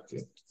sorry,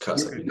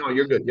 No,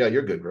 you're good. Yeah,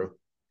 you're good, bro.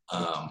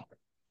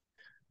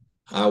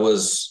 I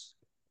was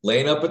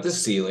laying up at the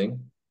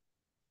ceiling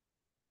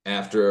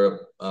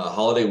after a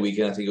holiday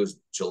weekend. I think it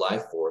was July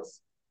 4th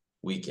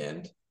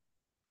weekend.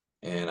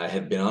 And I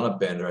had been on a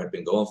bender. I'd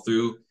been going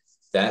through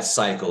that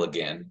cycle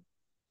again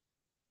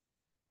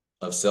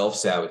of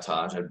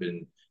self-sabotage. I'd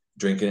been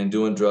drinking and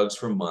doing drugs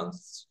for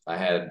months. I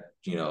had,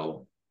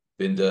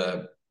 been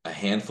to a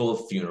handful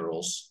of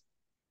funerals.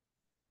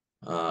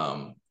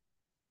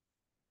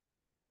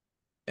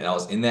 And I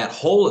was in that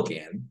hole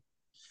again,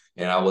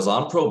 and I was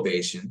on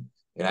probation,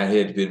 and I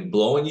had been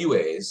blowing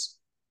UAs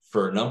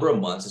for a number of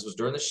months. This was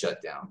during the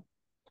shutdown.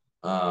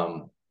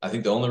 I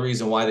think the only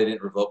reason why they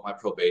didn't revoke my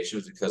probation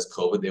was because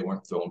COVID. They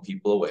weren't throwing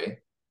people away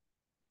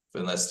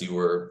unless you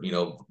were,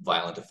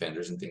 violent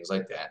offenders and things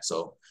like that.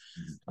 So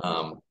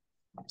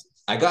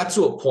I got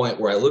to a point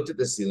where I looked at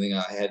the ceiling.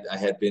 I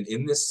had been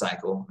in this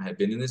cycle. I had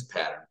been in this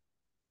pattern.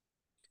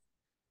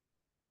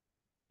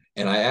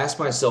 And I asked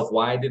myself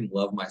why I didn't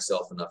love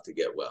myself enough to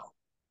get well.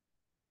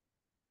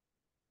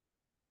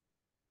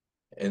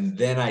 And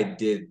then I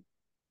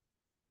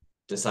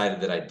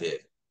decided that I did.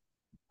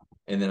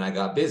 And then I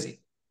got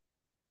busy.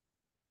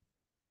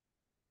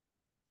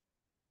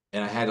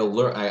 And I had to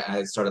learn,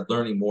 I started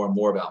learning more and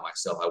more about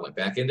myself. I went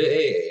back into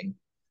AA.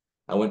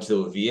 I went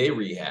to a VA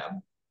rehab.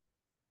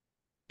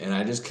 And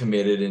I just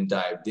committed and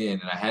dived in.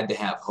 And I had to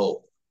have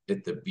hope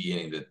at the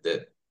beginning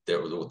that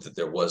there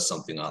was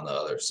something on the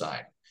other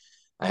side.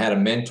 I had a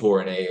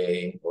mentor in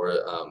AA or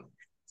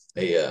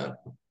a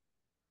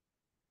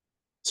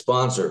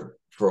sponsor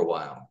for a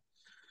while.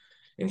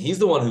 And he's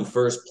the one who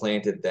first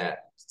planted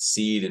that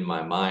seed in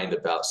my mind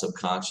about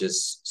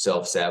subconscious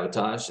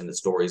self-sabotage and the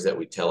stories that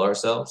we tell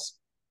ourselves.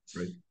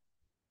 Right.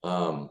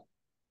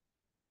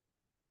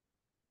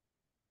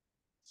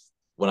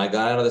 When I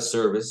got out of the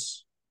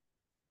service,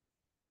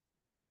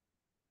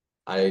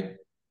 let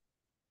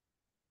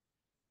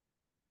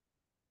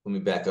me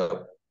back up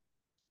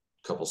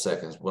a couple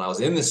seconds. When I was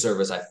in the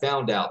service, I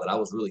found out that I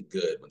was really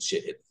good when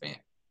shit hit the fan.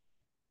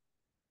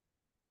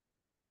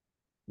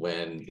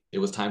 When it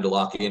was time to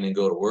lock in and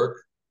go to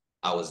work,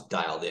 I was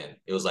dialed in.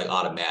 It was like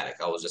automatic.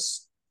 I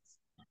was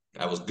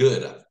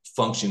good. I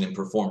functioned and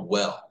performed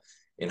well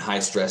in high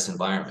stress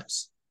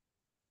environments.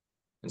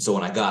 And so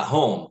when I got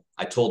home,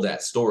 I told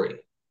that story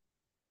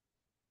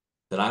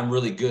that I'm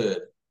really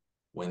good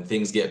when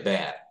things get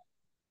bad.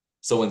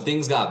 So when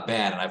things got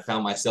bad and I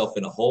found myself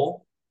in a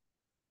hole,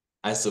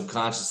 I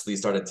subconsciously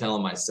started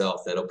telling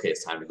myself that, okay,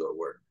 it's time to go to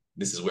work.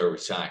 This is where we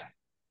shine.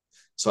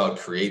 So I would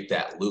create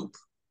that loop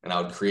and I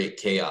would create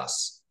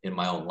chaos in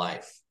my own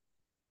life.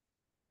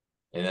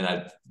 And then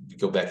I'd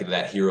go back into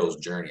that hero's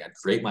journey. I'd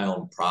create my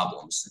own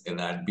problems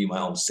and I'd be my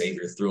own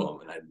savior through them.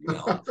 And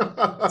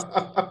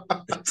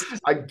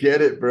I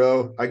get it,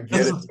 bro. I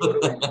get it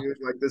totally, dude.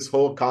 Like this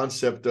whole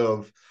concept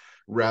of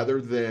rather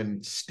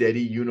than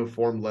steady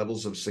uniform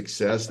levels of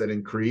success that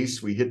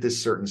increase, we hit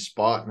this certain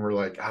spot and we're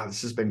like,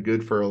 this has been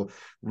good for a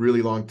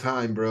really long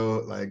time, bro.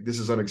 Like this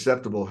is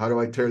unacceptable. How do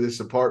I tear this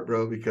apart,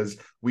 bro? Because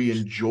we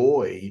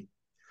enjoy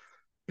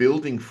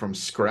building from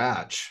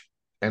scratch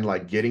and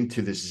like getting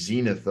to this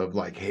zenith of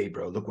like, hey,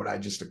 bro, look what I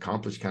just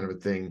accomplished kind of a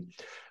thing.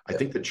 I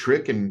think the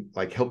trick in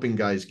like helping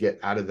guys get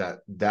out of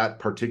that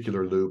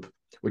particular loop,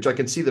 which I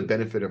can see the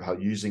benefit of how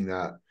using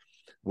that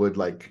would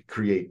like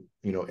create,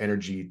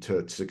 energy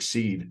to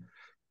succeed.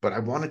 But I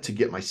wanted to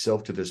get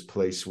myself to this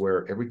place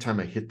where every time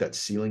I hit that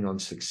ceiling on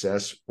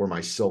success or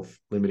my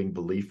self-limiting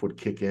belief would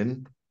kick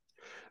in,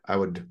 I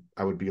would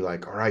be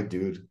like, all right,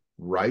 dude,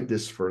 ride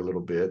this for a little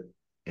bit.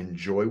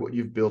 Enjoy what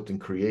you've built and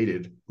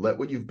created. Let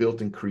what you've built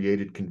and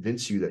created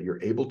convince you that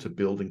you're able to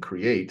build and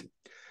create.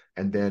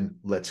 And then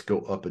let's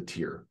go up a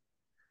tier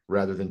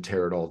rather than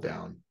tear it all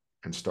down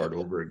and start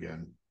over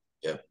again.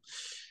 Yeah.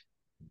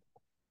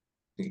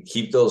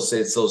 Keep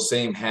those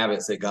same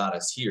habits that got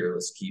us here.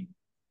 Let's keep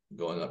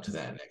going up to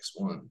that next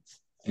one.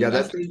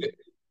 Yeah,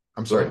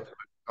 I'm sorry.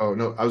 Oh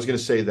no, I was going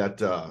to say that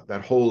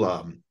that whole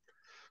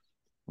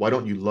why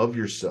don't you love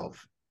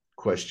yourself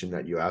question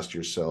that you asked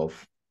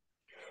yourself.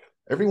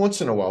 Every once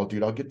in a while,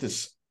 dude, I'll get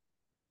this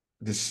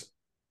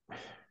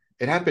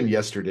it happened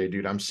yesterday,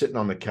 dude. I'm sitting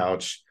on the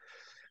couch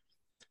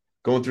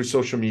going through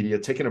social media,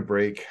 taking a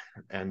break,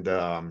 and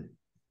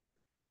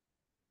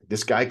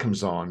this guy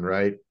comes on,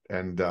 right?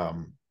 And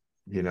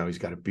he's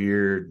got a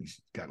beard, he's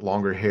got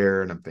longer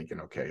hair, and I'm thinking,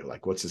 okay,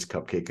 like, what's this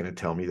cupcake going to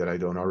tell me that I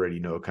don't already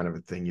know, kind of a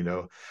thing,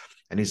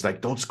 And he's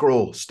like, don't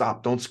scroll,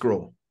 stop, don't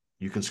scroll.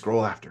 You can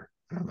scroll after.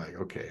 And I'm like,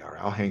 okay, all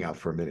right, I'll hang out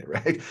for a minute,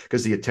 right?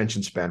 Because the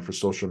attention span for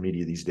social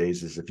media these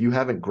days is if you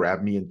haven't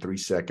grabbed me in 3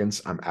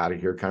 seconds, I'm out of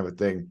here, kind of a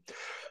thing.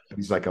 But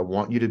he's like, I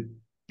want you to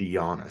be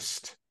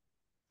honest,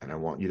 and I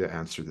want you to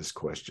answer this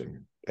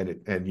question. And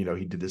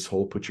he did this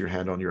whole put your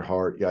hand on your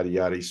heart, yada,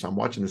 yada. So I'm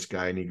watching this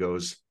guy and he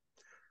goes,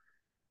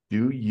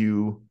 do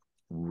you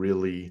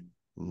really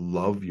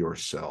love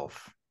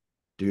yourself,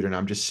 dude? And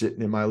I'm just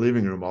sitting in my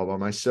living room all by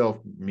myself,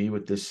 me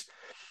with this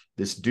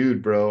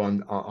dude, bro,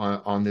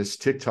 on this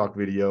TikTok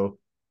video.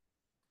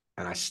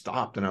 And I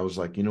stopped and I was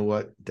like, you know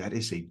what? That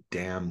is a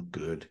damn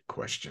good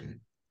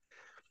question.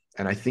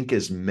 And I think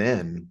as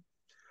men,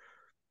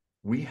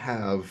 we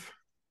have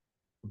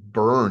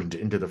burned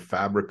into the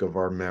fabric of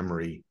our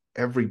memory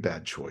every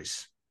bad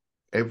choice,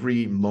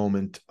 every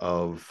moment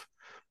of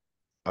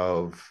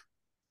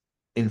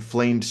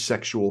inflamed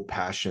sexual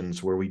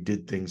passions where we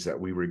did things that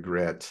we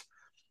regret,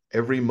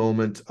 every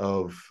moment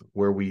of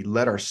where we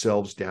let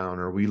ourselves down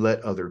or we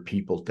let other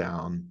people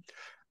down.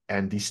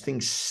 And these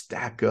things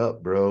stack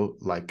up, bro,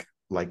 like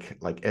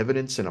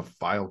evidence in a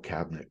file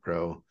cabinet,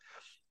 bro.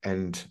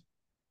 And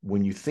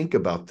when you think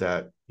about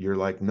that, you're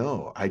like,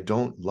 no, I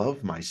don't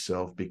love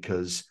myself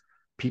because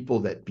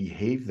people that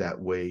behave that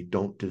way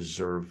don't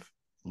deserve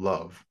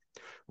love.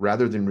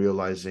 Rather than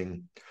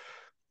realizing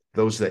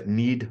those that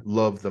need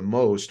love the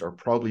most are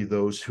probably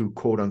those who,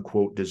 quote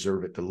unquote,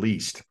 deserve it the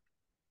least.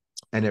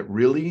 And it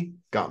really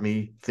got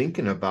me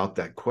thinking about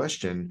that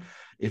question.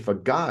 If a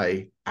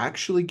guy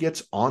actually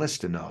gets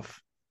honest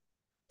enough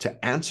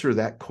to answer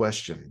that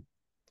question,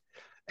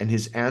 and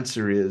his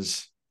answer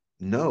is,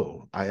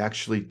 no, I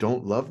actually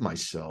don't love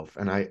myself,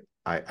 and I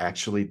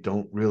actually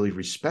don't really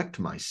respect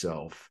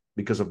myself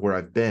because of where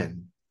I've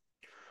been,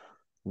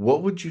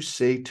 what would you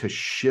say to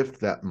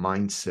shift that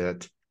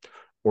mindset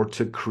or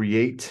to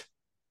create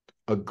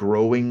a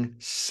growing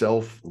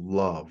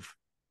self-love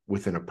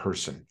within a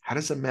person? How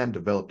does a man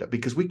develop that?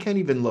 Because we can't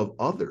even love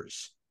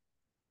others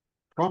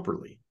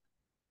properly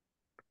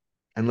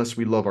unless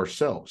we love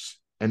ourselves.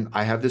 And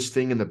I have this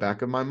thing in the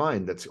back of my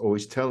mind that's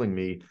always telling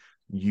me,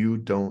 you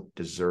don't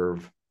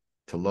deserve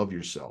to love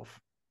yourself.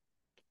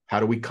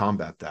 How do we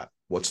combat that?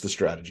 What's the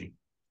strategy?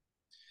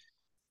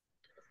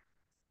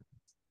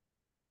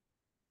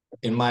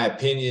 In my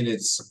opinion,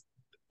 it's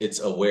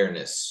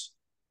awareness.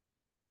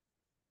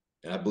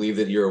 And I believe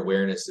that your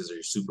awareness is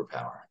your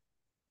superpower.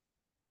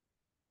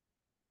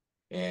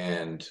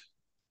 And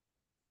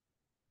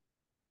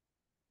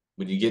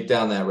when you get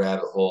down that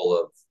rabbit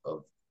hole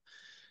of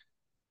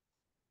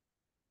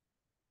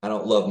I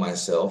don't love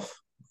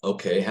myself,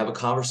 okay, have a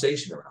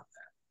conversation around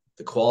that.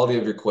 The quality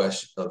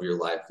of your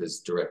life is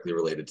directly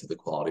related to the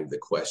quality of the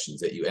questions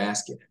that you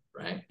ask in it,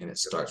 right? And it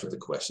starts with the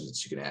questions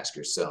that you can ask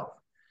yourself.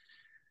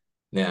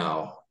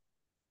 Now,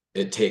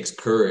 it takes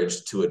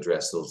courage to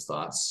address those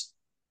thoughts.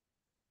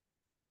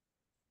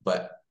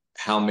 But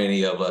how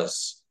many of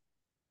us,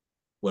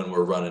 when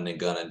we're running and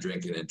gunning,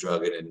 drinking and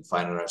drugging and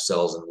finding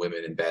ourselves and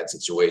women in bad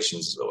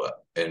situations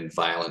and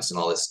violence and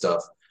all this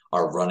stuff,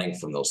 are running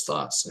from those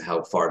thoughts? And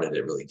how far did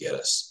it really get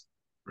us?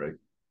 Right.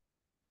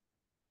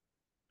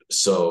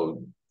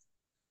 So,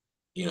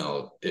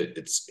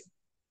 it's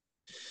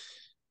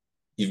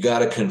you've got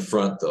to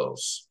confront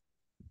those,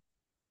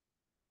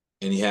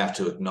 and you have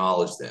to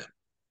acknowledge them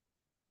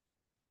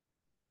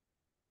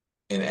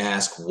and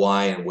ask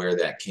why and where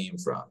that came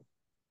from.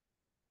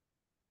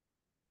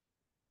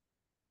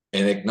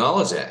 And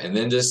acknowledge that, and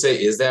then just say,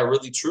 is that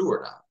really true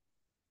or not?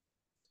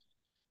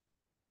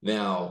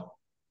 Now,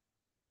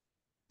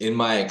 in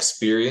my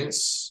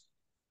experience,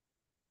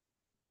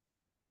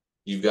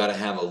 you've got to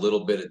have a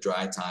little bit of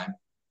dry time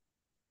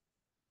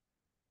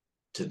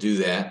to do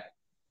that.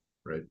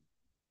 Right.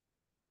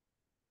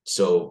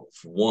 So,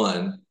 for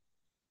one,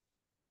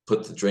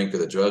 put the drink or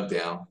the drug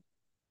down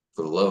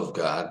for the love of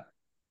God.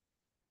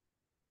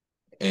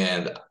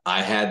 And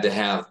I had to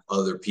have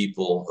other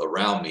people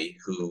around me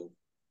who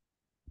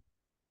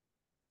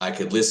I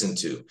could listen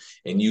to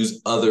and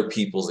use other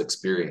people's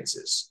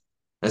experiences.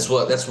 That's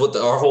what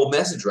our whole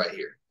message right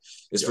here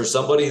is. For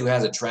somebody who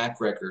has a track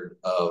record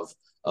of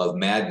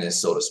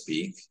madness, so to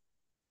speak,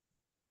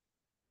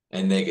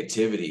 and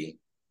negativity,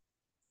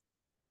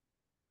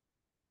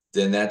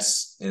 then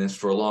and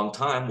for a long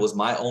time was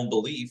my own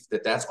belief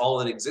that that's all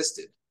that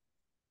existed.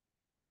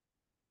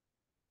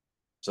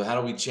 So how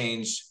do we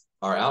change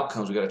our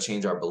outcomes? We got to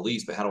change our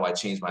beliefs. But how do I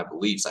change my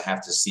beliefs? I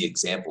have to see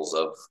examples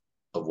of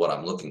what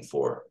I'm looking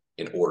for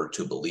in order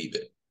to believe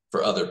it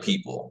for other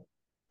people.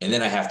 And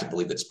then I have to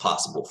believe it's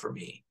possible for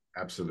me.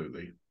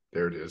 Absolutely.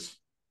 There it is.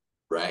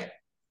 right?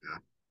 Yeah,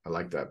 I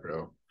like that,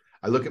 bro.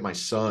 I look at my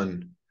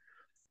son,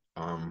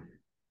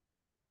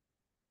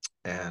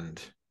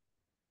 and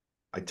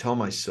I tell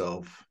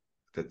myself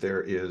that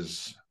there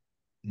is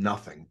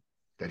nothing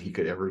that he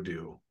could ever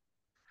do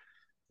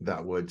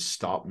that would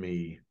stop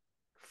me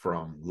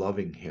from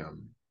loving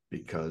him,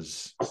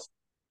 because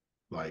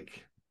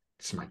like,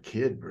 it's my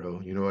kid,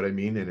 bro. You know what I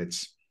mean? And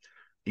it's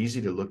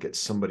easy to look at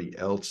somebody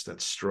else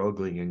that's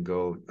struggling and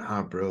go,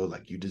 nah, bro,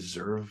 like, you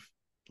deserve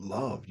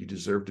love. You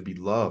deserve to be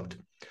loved.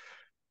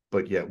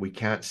 But yet we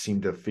can't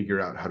seem to figure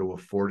out how to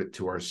afford it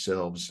to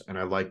ourselves. And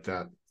I like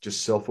that.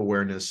 Just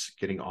self-awareness,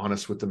 getting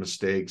honest with the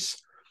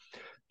mistakes,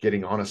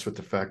 getting honest with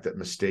the fact that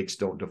mistakes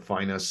don't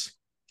define us.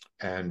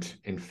 And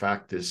in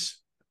fact, this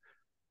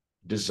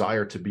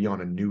desire to be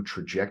on a new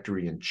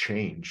trajectory and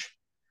change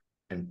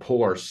and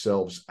pull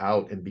ourselves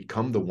out and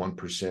become the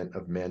 1%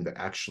 of men that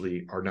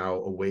actually are now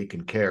awake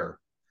and care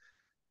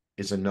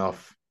is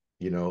enough,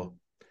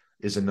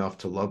 is enough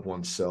to love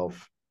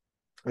oneself.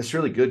 That's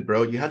really good,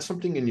 bro. You had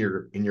something in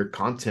your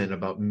content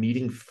about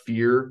meeting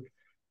fear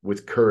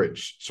with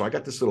courage. So I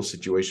got this little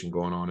situation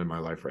going on in my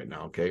life right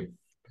now, okay?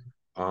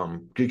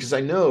 Because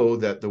I know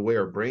that the way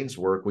our brains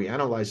work, we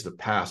analyze the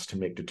past to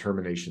make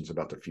determinations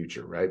about the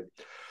future, right?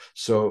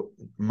 So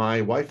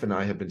my wife and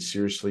I have been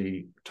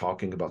seriously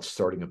talking about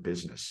starting a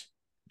business,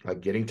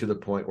 like getting to the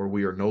point where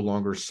we are no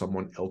longer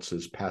someone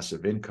else's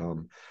passive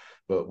income,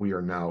 but we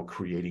are now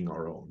creating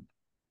our own.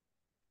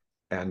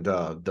 And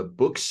the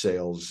book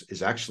sales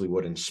is actually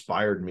what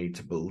inspired me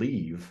to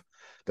believe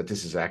that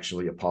this is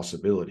actually a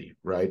possibility,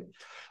 right?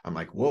 I'm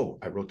like, whoa,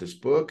 I wrote this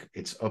book.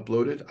 It's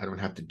uploaded. I don't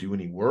have to do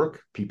any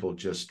work. People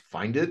just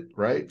find it,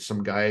 right?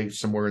 Some guy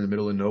somewhere in the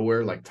middle of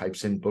nowhere, like,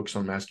 types in books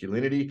on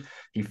masculinity.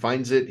 He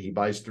finds it. He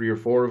buys 3 or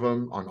 4 of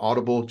them on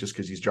Audible just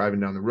because he's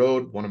driving down the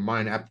road. One of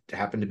mine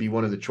happened to be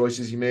one of the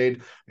choices he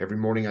made. Every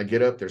morning I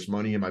get up, there's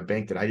money in my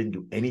bank that I didn't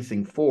do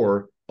anything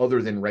for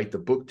other than write the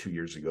book 2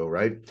 years ago,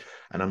 right?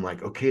 And I'm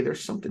like, okay,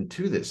 there's something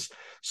to this.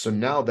 So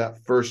now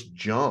that first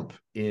jump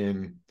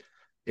in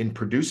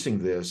producing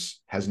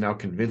this has now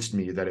convinced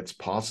me that it's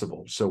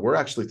possible. So we're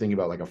actually thinking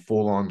about like a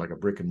full-on, like a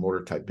brick and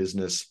mortar type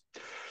business.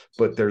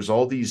 But there's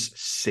all these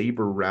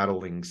saber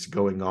rattlings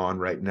going on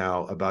right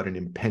now about an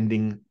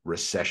impending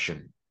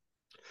recession,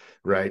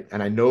 right?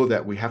 And I know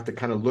that we have to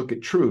kind of look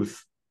at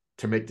truth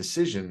to make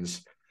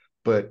decisions,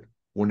 but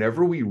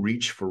whenever we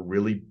reach for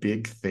really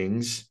big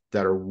things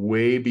that are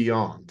way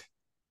beyond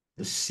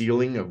the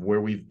ceiling of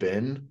where we've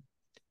been,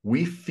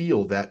 we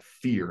feel that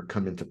fear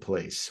come into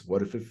place.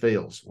 What if it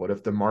fails? What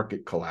if the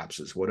market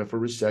collapses? What if a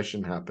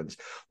recession happens?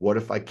 What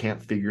if I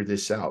can't figure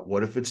this out?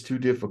 What if it's too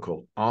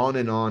difficult? On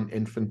and on,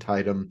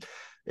 infinitum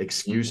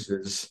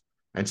excuses.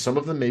 And some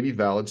of them may be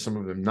valid, some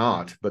of them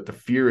not, but the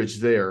fear is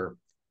there.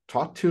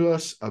 Talk to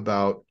us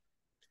about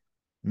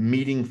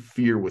meeting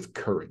fear with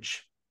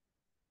courage.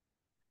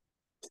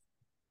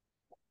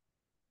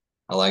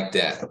 I like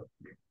that.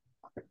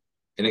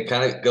 And it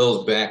kind of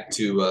goes back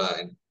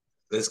to,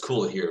 it's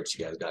cool to hear what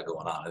you guys got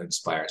going on. It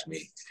inspires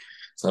me.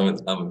 So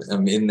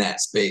I'm in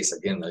that space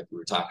again, like we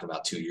were talking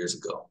about 2 years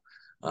ago.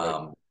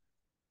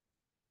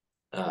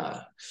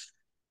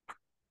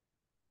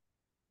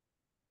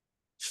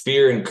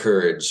 Fear and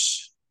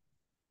courage.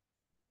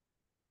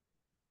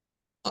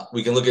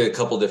 We can look at it a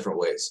couple different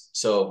ways.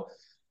 So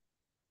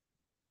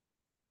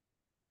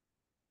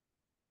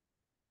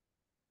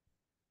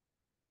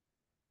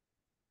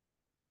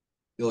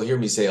you'll hear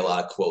me say a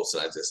lot of quotes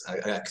that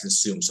I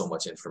consume so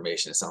much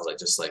information. It sounds like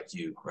just like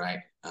you, right?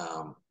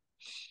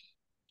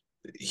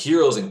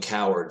 Heroes and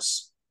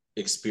cowards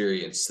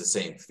experience the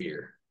same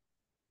fear.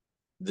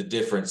 The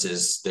difference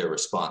is their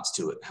response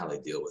to it, how they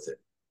deal with it,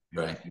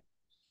 right?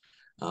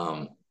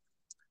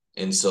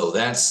 And so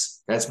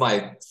that's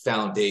my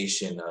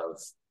foundation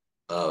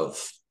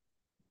of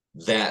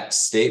that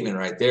statement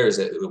right there, is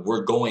that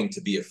we're going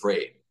to be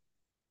afraid.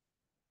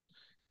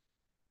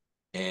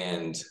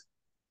 And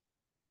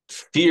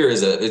fear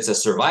it's a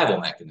survival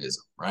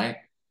mechanism, right?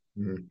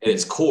 Mm-hmm. At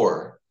its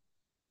core,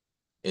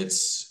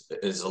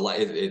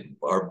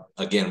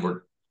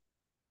 we're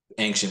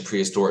ancient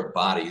prehistoric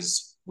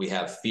bodies. We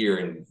have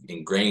fear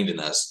ingrained in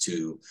us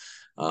to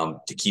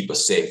keep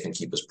us safe and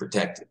keep us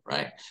protected,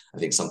 right? I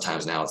think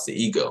sometimes now it's the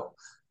ego,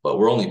 but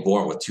we're only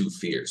born with 2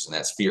 fears, and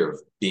that's fear of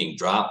being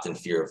dropped and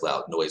fear of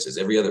loud noises.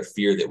 Every other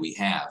fear that we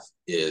have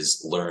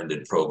is learned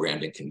and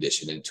programmed and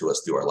conditioned into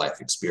us through our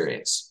life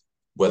experience,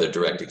 whether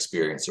direct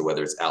experience or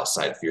whether it's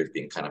outside fears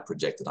being kind of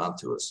projected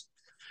onto us.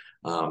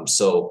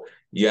 So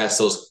you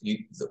ask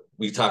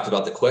we talked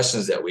about the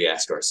questions that we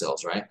ask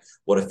ourselves, right?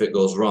 What if it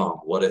goes wrong?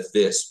 What if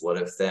this? What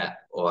if that?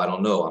 Oh, I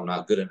don't know. I'm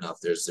not good enough.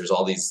 There's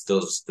all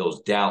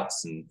those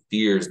doubts and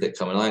fears that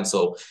come in line.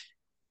 So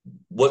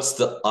what's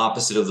the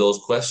opposite of those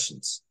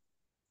questions?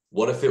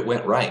 What if it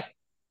went right?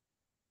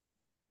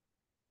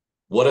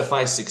 What if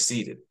I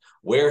succeeded?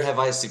 Where have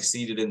I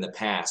succeeded in the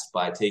past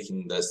by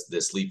taking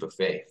this leap of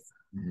faith,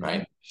 mm-hmm.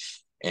 right?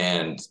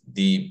 And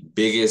the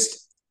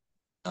biggest,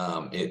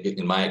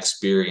 in my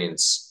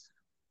experience,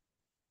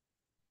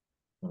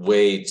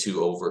 way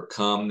to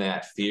overcome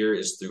that fear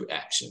is through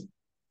action.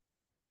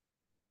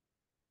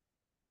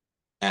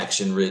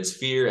 Action rids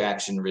fear,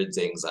 action rids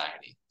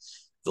anxiety.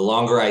 The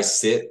longer I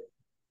sit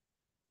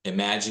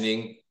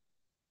imagining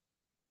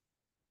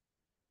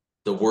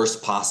the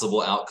worst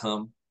possible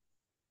outcome,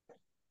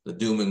 the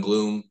doom and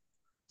gloom,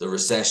 the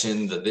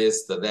recession, the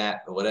this, the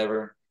that, the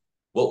whatever,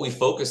 what we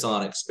focus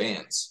on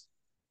expands.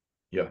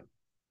 Yeah.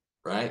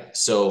 Right.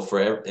 So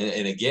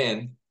and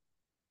again,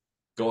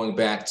 going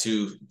back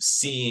to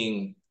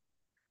seeing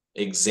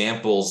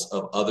examples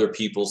of other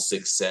people's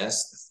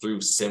success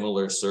through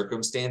similar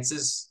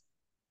circumstances,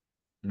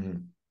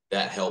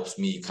 that helps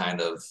me kind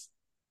of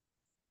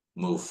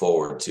move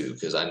forward too.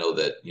 Because I know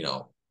that,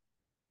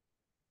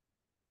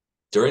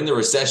 during the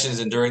recessions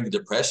and during the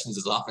depressions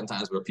is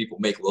oftentimes where people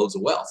make loads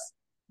of wealth.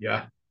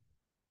 Yeah.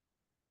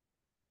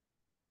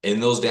 In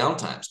those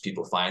downtimes,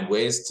 people find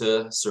ways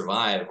to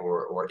survive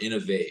or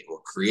innovate or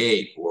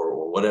create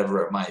or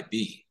whatever it might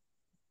be,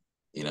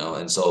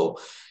 and so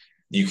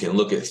you can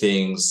look at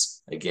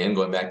things, again,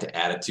 going back to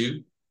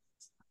attitude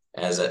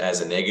as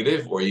a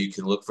negative, or you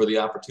can look for the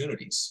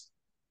opportunities.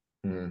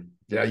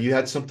 Yeah, you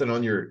had something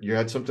on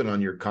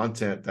your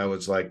content that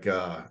was like,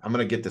 I'm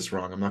gonna get this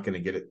wrong. I'm not gonna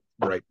get it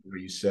right where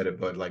you said it,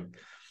 but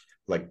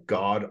like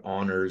God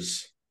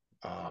honors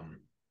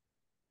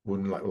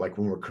when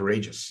we're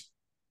courageous,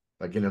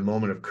 like in a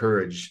moment of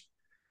courage,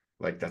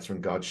 like that's when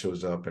God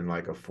shows up and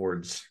like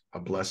affords a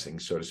blessing,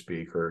 so to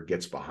speak, or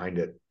gets behind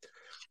it.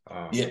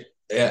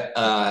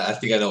 I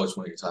think I know which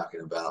one you're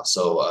talking about.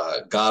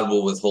 So God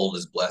will withhold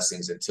his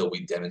blessings until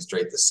we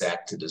demonstrate the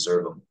sack to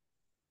deserve them.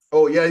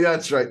 Oh yeah,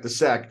 that's right. The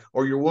sack,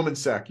 or your woman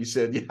sack. You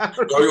said, yeah,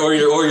 or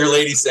your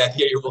lady sack.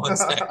 Yeah, your woman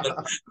sack.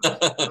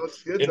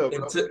 That's good though,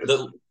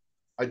 bro.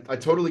 I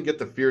totally get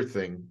the fear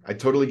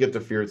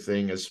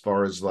thing. As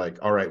far as like,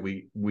 all right,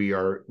 we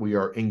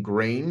are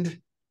ingrained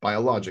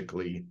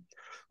biologically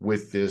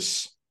with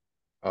this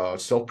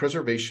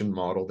self-preservation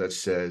model that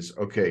says,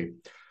 okay,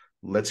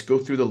 let's go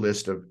through the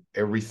list of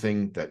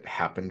everything that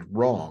happened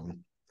wrong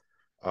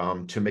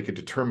to make it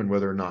determine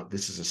whether or not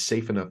this is a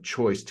safe enough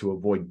choice to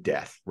avoid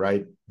death,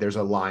 right? There's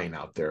a lion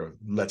out there.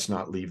 Let's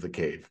not leave the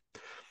cave.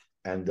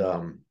 And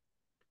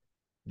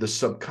the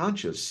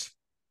subconscious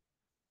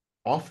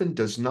often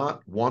does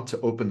not want to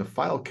open the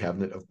file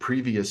cabinet of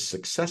previous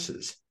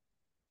successes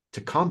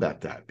to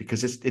combat that,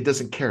 because it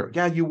doesn't care.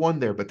 Yeah, you won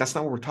there, but that's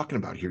not what we're talking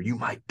about here. You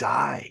might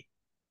die.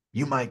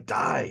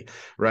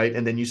 Right?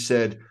 And then you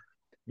said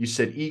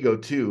ego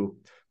too,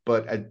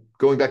 but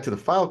going back to the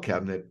file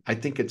cabinet, I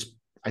think it's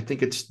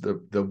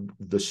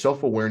the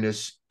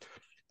self-awareness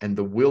and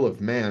the will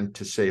of man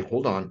to say,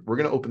 hold on, we're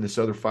going to open this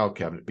other file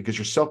cabinet, because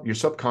your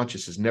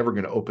subconscious is never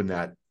going to open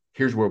that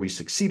here's where we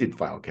succeeded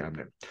file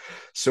cabinet.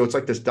 So it's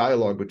like this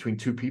dialogue between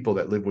two people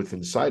that live within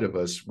inside of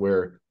us,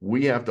 where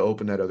we have to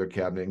open that other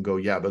cabinet and go,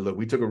 yeah, but look,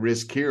 we took a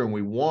risk here and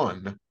we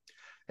won.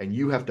 And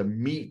you have to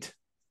meet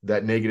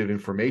that negative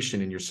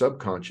information in your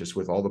subconscious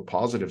with all the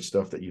positive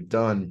stuff that you've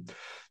done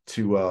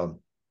to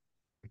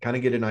kind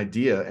of get an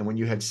idea. And when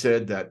you had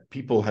said that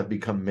people have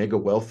become mega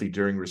wealthy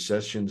during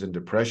recessions and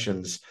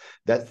depressions,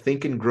 that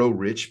Think and Grow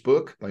Rich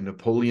book by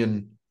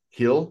Napoleon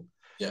Hill,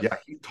 yeah,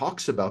 he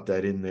talks about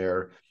that in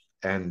there.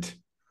 And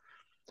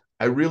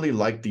I really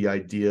like the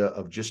idea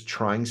of just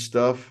trying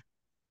stuff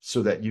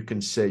so that you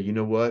can say, you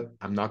know what,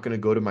 I'm not going to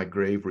go to my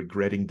grave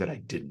regretting that I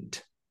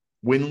didn't.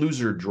 Win,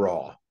 lose, or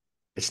draw.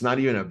 It's not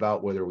even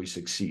about whether we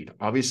succeed.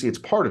 Obviously, it's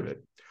part of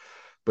it,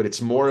 but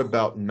it's more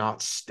about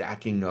not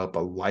stacking up a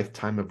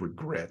lifetime of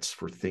regrets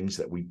for things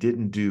that we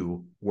didn't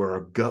do, where our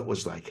gut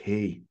was like,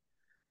 hey,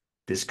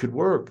 this could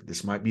work.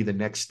 This might be the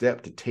next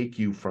step to take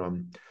you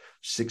from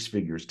 6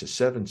 figures to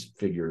 7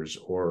 figures,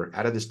 or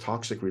out of this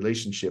toxic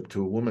relationship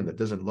to a woman that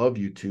doesn't love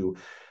you, to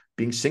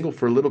being single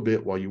for a little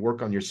bit while you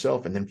work on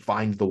yourself and then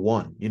find the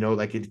one,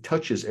 like it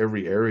touches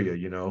every area,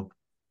 No,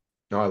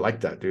 I like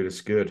that, dude.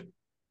 It's good.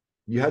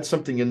 You had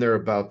something in there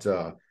about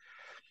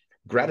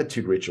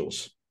gratitude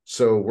rituals.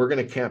 So we're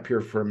going to camp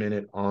here for a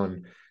minute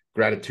on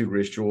gratitude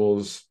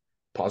rituals,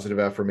 positive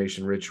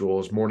affirmation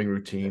rituals, morning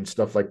routine,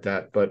 stuff like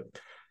that. But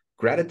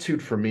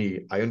gratitude for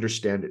me, I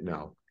understand it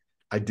now.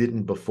 I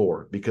didn't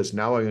before, because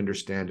now I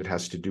understand it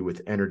has to do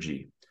with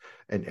energy,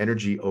 and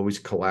energy always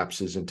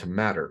collapses into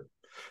matter.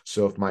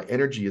 So if my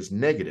energy is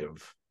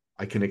negative,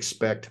 I can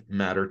expect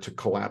matter to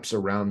collapse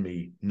around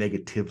me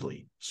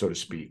negatively, so to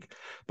speak.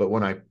 But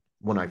when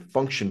I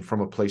function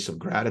from a place of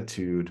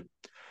gratitude,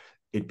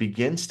 it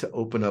begins to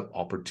open up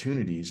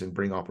opportunities and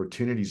bring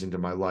opportunities into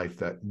my life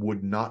that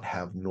would not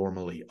have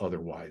normally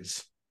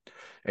otherwise.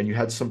 And you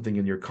had something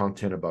in your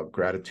content about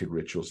gratitude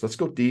rituals. Let's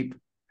go deep.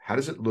 How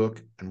does it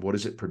look, and what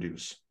does it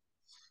produce?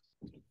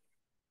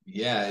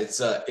 Yeah, it's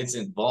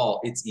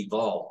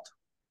evolved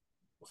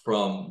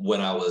from when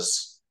I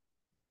was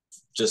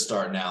just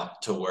starting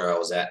out to where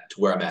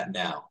I'm at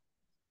now.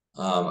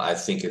 I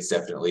think it's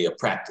definitely a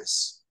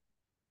practice,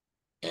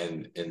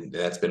 and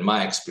that's been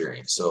my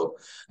experience. So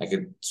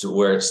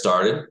where it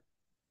started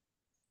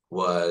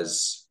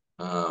was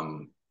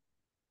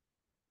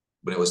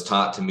when it was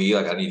taught to me,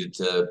 like I needed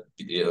to,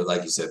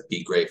 like you said,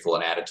 be grateful,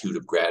 an attitude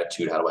of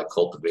gratitude. How do I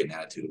cultivate an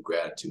attitude of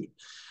gratitude?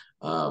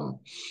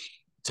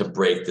 to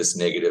break this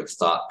negative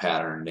thought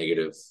pattern,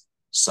 negative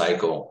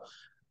cycle.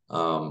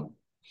 How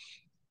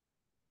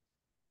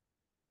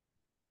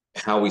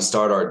we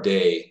start our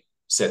day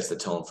sets the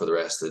tone for the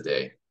rest of the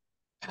day.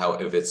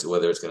 Whether it's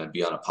going to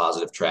be on a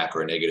positive track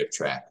or a negative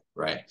track,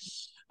 right?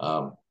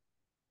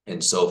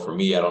 And so for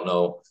me, I don't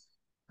know,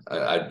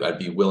 I'd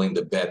be willing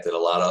to bet that a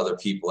lot of other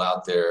people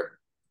out there,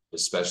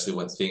 especially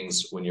when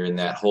you're in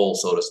that hole,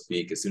 so to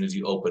speak, as soon as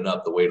you open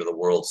up, the weight of the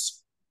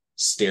world's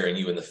staring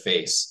you in the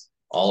face.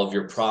 All of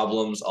your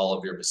problems, all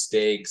of your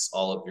mistakes,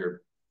 all of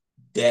your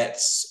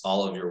debts,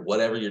 all of your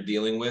whatever you're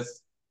dealing with,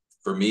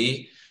 for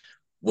me,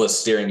 was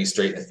staring me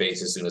straight in the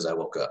face as soon as I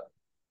woke up.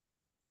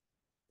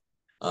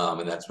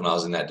 And that's when I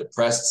was in that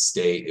depressed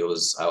state.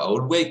 I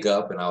would wake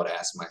up and I would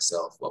ask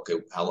myself, okay,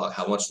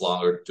 how much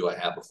longer do I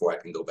have before I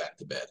can go back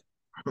to bed?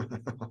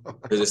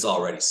 Because this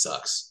already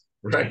sucks.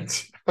 Right.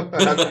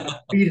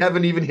 Feet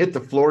haven't even hit the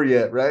floor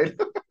yet, right?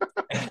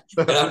 And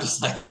I'm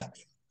just like,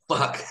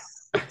 fuck.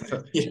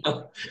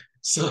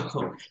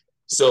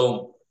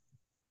 So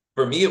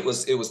for me, it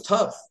was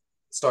tough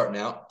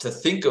starting out to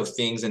think of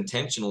things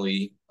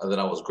intentionally that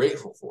I was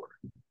grateful for.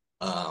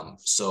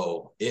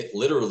 So it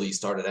literally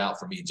started out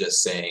for me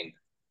just saying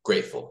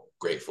grateful,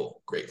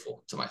 grateful,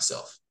 grateful to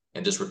myself,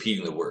 and just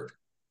repeating the word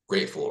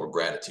grateful or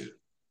gratitude.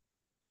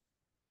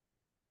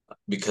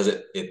 Because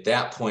at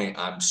that point,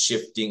 I'm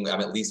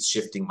at least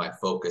shifting my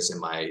focus and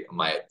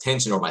my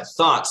attention or my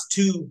thoughts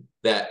to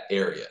that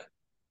area.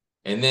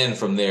 And then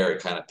from there,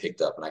 it kind of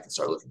picked up and I can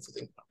start looking for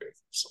things I'm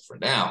grateful for. So for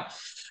now,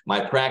 my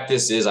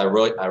practice is I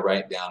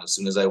write down as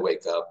soon as I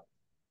wake up,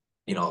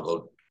 I'll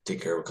go take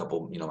care of a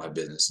couple, my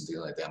business and things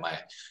like that.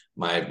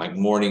 My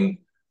morning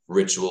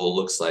ritual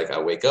looks like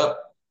I wake up,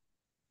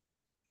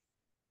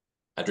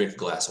 I drink a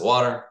glass of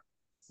water.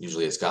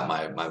 Usually it's got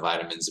my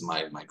vitamins and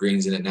my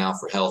greens in it now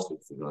for health.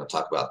 We're going to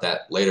talk about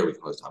that later. We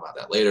can always talk about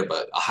that later,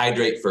 but I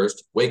hydrate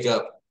first, wake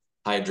up,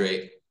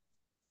 hydrate,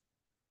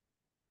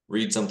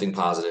 read something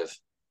positive,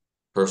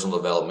 personal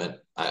development.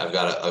 I've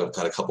got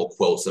a couple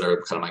quotes that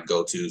are kind of my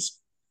go-tos.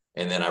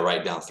 And then I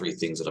write down 3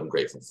 things that I'm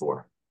grateful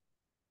for.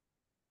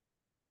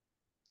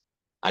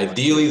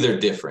 Ideally, they're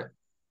different.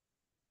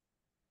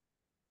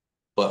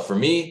 But for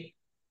me,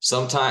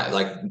 sometimes,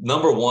 like,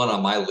 number one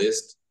on my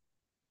list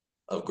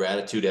of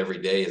gratitude every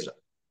day is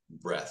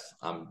breath.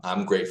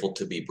 I'm grateful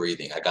to be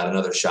breathing. I got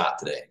another shot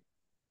today.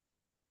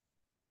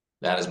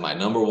 That is my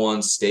number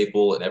one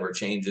staple. It never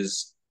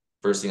changes.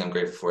 First thing I'm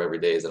grateful for every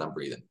day is that I'm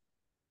breathing.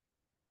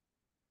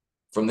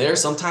 From there,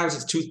 sometimes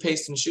it's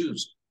toothpaste and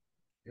shoes.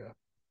 Yeah.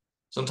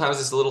 Sometimes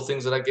it's the little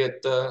things that I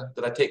get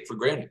that I take for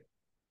granted.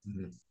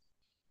 Mm-hmm.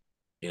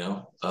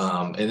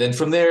 And then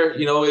from there,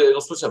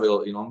 it'll switch up.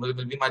 It'll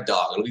be my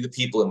dog. It'll be the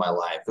people in my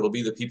life. It'll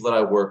be the people that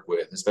I work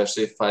with,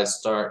 especially if I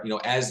start,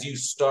 as you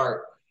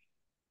start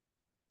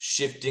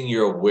shifting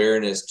your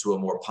awareness to a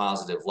more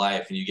positive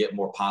life and you get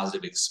more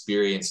positive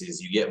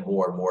experiences, you get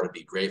more and more to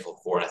be grateful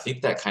for. And I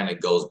think that kind of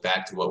goes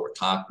back to what we're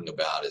talking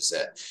about, is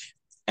that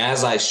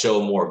as I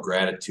show more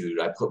gratitude,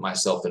 I put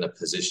myself in a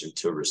position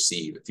to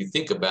receive. If you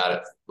think about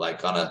it,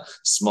 like on a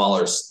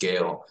smaller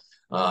scale,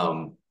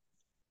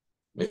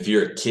 if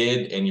you're a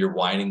kid and you're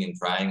whining and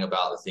crying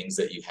about the things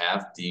that you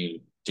have, do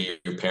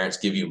your parents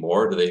give you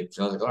more? Do they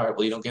feel like, all right,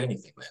 well, you don't get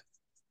anything then?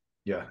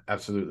 Yeah,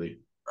 absolutely.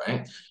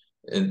 Right.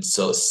 And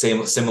so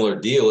similar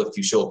deal. If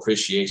you show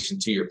appreciation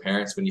to your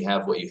parents when you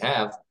have what you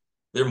have,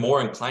 they're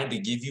more inclined to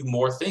give you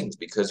more things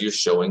because you're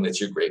showing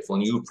that you're grateful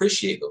and you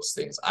appreciate those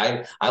things.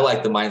 I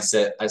like the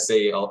mindset. I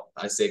say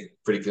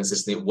pretty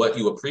consistently, what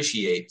you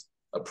appreciate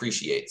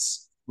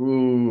appreciates.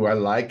 Ooh, I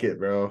like it,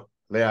 bro.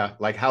 Yeah,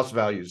 like house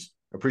values.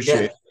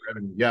 Appreciate it.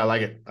 Yeah, I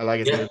like it. I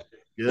like it.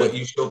 Yeah. What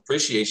you show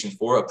appreciation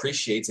for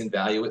appreciates in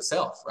value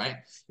itself, right?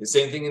 The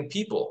same thing in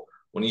people.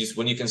 When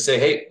you can say,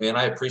 hey, man,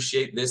 I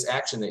appreciate this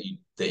action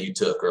that you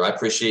took, or I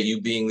appreciate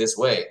you being this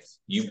way,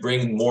 you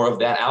bring more of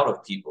that out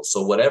of people.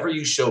 So whatever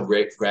you show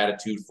great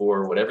gratitude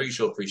for, whatever you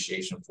show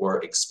appreciation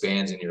for,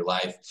 expands in your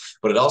life.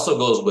 But it also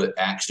goes with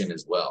action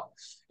as well.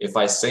 If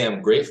I say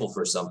I'm grateful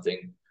for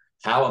something,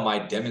 how am I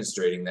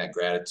demonstrating that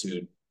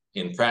gratitude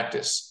in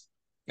practice?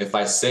 If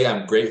I say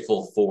I'm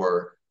grateful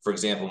for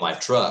example, my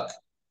truck,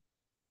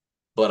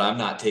 but I'm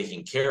not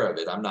taking care of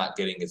it, I'm not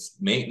getting its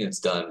maintenance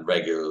done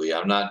regularly,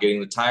 I'm not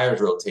getting the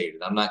tires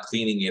rotated, I'm not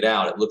cleaning it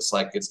out, it looks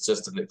like it's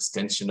just an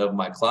extension of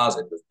my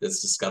closet.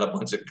 It's just got a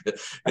bunch of,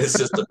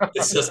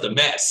 it's just a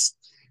mess.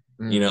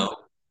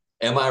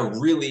 Am I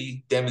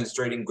really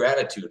demonstrating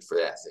gratitude for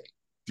that thing?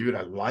 Dude,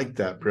 I like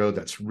that, bro.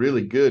 That's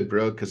really good,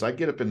 bro. Because I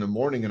get up in the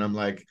morning and I'm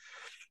like,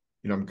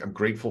 I'm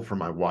grateful for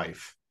my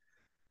wife.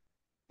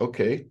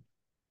 Okay,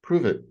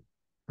 prove it,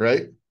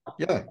 right?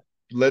 Yeah,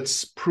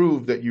 let's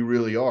prove that you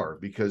really are,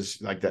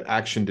 because like that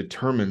action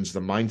determines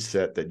the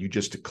mindset that you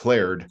just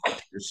declared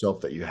to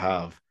yourself that you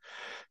have.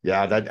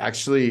 Yeah, that's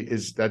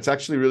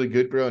actually really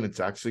good, bro. And it's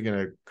actually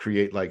going to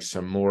create like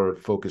some more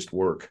focused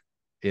work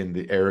in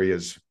the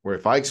areas where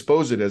if I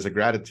expose it as a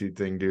gratitude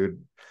thing,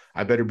 dude,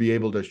 I better be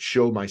able to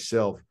show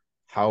myself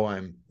how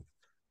I'm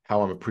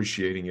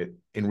appreciating it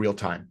in real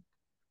time.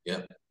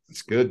 Yeah,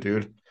 it's good,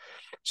 dude.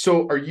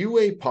 So are you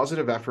a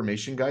positive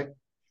affirmation guy?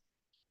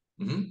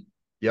 Mm-hmm.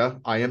 Yeah.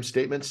 I am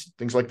statements,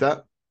 things like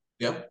that.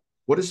 Yep.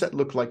 What does that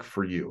look like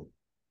for you?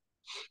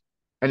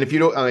 And if you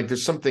don't, like,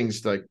 there's some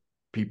things like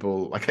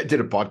people, like I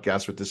did a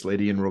podcast with this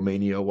lady in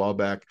Romania a while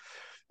back,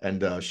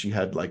 and she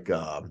had like,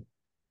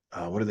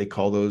 what do they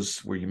call those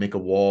where you make a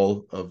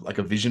wall of like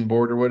a vision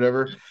board or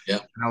whatever? Yeah.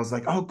 And I was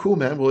like, oh, cool,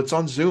 man. Well, it's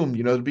on Zoom,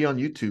 it'll be on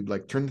YouTube.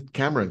 Like, turn the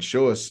camera and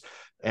show us.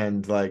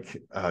 And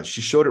like, she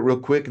showed it real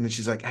quick. And then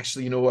she's like,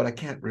 actually, you know what? I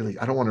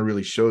don't want to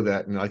really show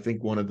that. And I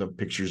think one of the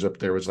pictures up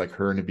there was like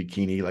her in a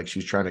bikini, like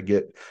she's trying to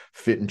get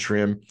fit and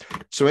trim.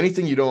 So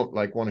anything you don't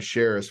like want to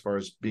share as far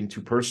as being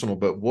too personal,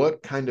 but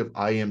what kind of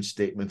I am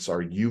statements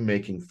are you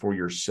making for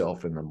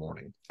yourself in the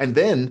morning? And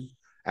then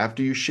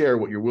after you share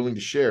what you're willing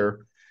to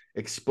share,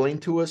 explain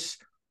to us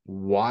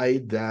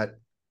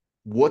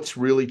what's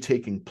really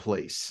taking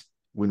place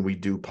when we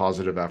do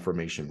positive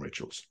affirmation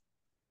rituals.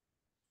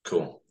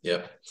 Cool.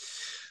 Yep.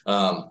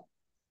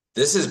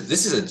 This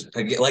is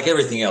like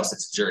everything else.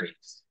 It's a journey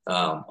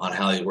on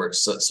how it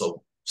works.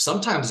 So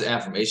sometimes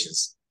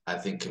affirmations, I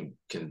think,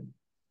 can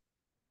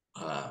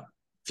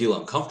feel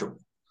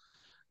uncomfortable,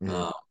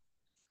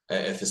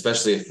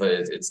 especially if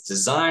it's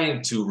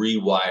designed to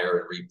rewire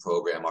and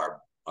reprogram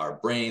our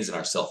brains and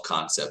our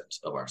self-concept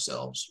of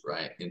ourselves,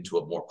 right, into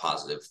a more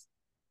positive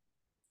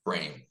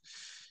frame.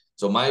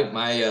 So my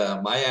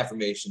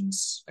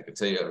affirmations, I can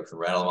tell you, I can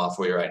rattle them off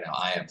for you right now.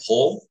 I am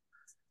whole.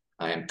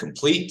 I am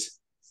complete.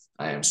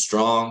 I am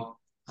strong.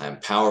 I am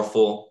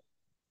powerful.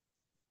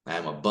 I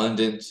am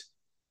abundant,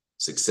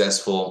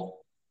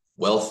 successful,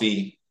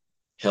 wealthy,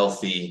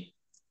 healthy,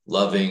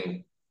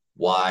 loving,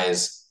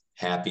 wise,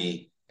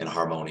 happy, and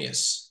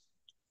harmonious.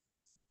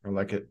 I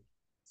like it.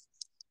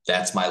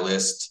 That's my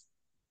list.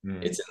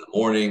 It's in the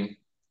morning.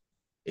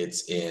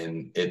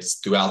 It's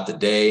throughout the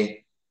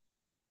day.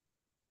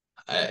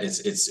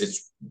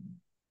 It's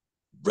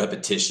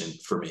repetition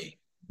for me.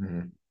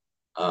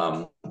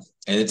 And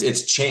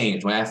it's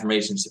changed. My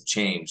affirmations have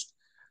changed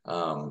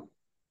all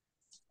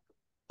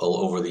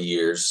over the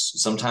years.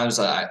 Sometimes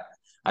I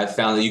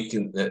found that you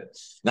can,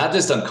 not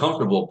just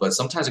uncomfortable, but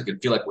sometimes it can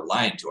feel like we're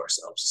lying to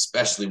ourselves,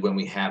 especially when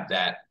we have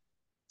that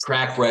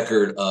track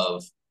record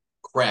of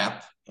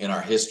crap in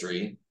our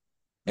history.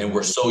 And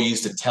we're so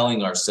used to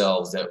telling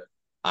ourselves that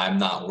I'm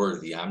not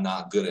worthy, I'm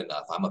not good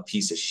enough, I'm a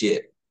piece of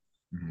shit,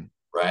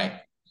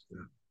 right? Yeah.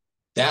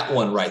 That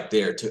one right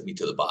there took me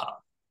to the bottom.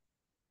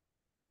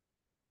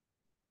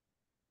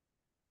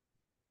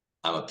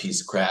 I'm a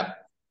piece of crap.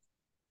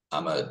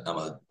 I'm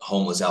a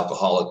homeless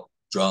alcoholic,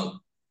 drunk.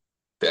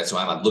 That's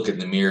why I look in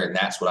the mirror, and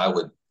that's what I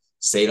would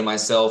say to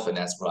myself, and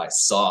that's what I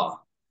saw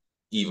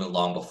even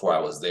long before I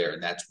was there,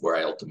 and that's where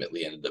I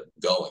ultimately ended up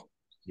going.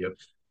 Yep.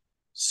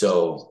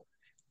 So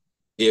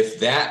if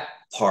that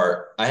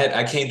part,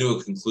 I came to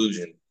a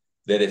conclusion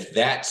that if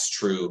that's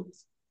true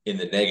in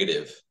the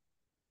negative,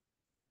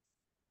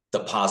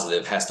 the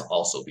positive has to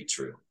also be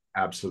true.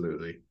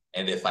 Absolutely.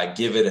 And if I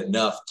give it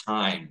enough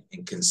time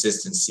and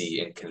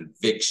consistency and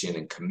conviction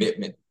and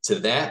commitment to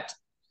that,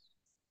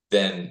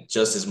 then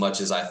just as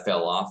much as I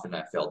fell off and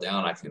I fell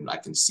down, I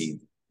can see,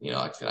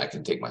 I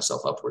can take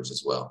myself upwards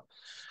as well.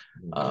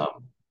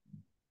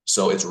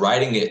 So it's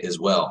writing it as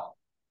well.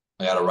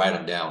 I got to write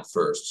them down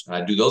first. And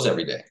I do those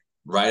every day.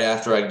 Right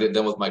after I get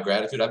done with my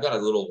gratitude, I've got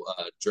a little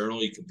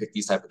journal. You can pick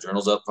these type of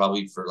journals up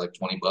probably for like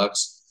 $20.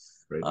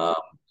 Right.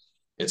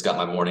 It's got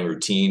my morning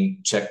routine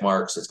check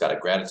marks. It's got a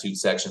gratitude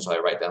section, so I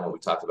write down what we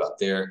talked about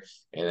there.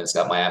 And it's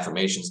got my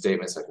affirmation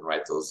statements. I can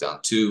write those down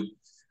too.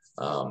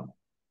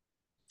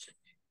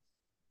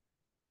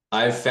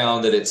 I've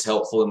found that it's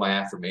helpful in my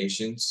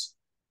affirmations,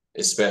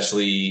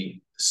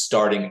 especially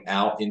starting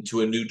out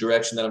into a new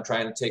direction that I'm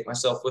trying to take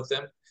myself with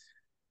them.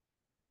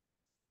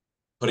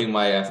 Putting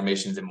my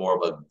affirmations in more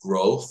of a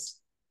growth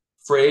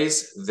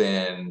phrase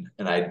than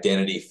an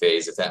identity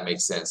phase, if that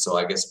makes sense. So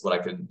I guess what I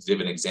could give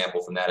an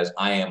example from that is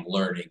I am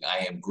learning,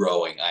 I am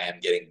growing, I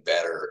am getting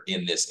better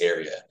in this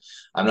area.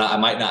 I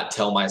might not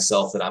tell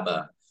myself that I'm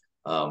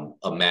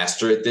a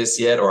master at this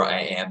yet, or I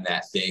am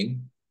that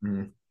thing.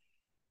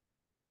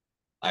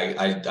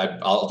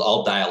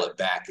 I'll dial it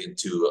back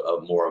into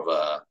a more of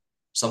a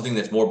something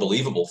that's more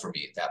believable for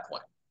me at that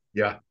point.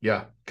 Yeah.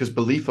 Because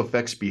belief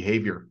affects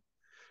behavior.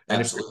 And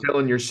Absolutely. if you're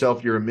telling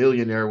yourself you're a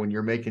millionaire when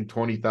you're making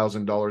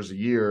 $20,000 a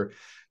year,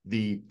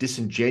 the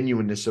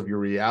disingenuousness of your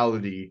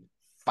reality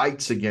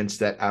fights against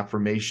that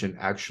affirmation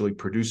actually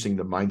producing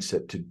the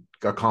mindset to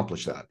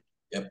accomplish that.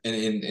 Yep.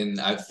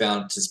 And I've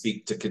found,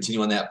 to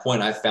continue on that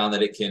point, I've found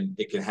that it can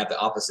have the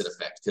opposite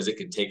effect, because it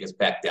can take us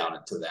back down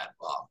into that,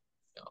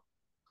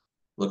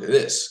 look at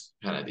this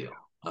kind of deal.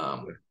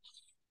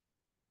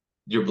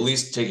 Your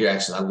beliefs take your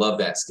action. I love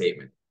that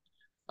statement.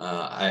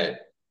 I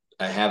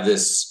have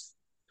this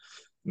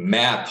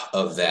map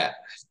of that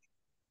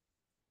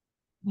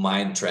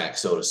mind track,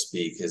 so to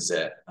speak, is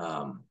that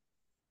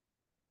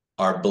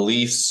our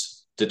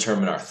beliefs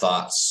determine our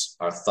thoughts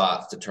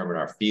determine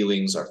our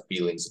feelings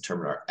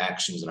determine our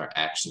actions, and our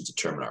actions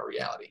determine our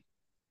reality.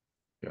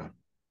 Yeah.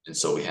 And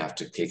so we have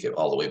to take it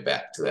all the way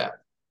back to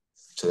that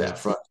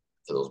front,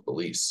 to those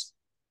beliefs.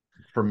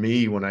 for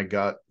me, when I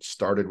got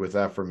started with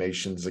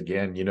affirmations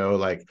again,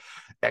 like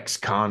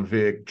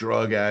ex-convict,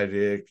 drug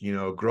addict,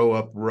 grow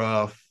up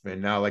rough.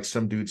 And now like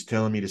some dude's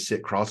telling me to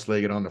sit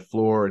cross-legged on the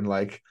floor and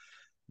like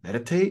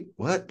meditate.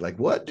 What? Like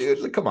what, dude?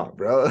 Like, come on,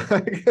 bro.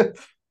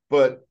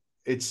 But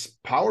it's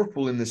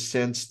powerful in the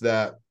sense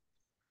that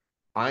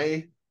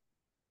I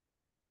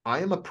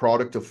am a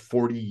product of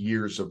 40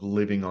 years of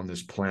living on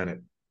this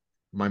planet.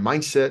 My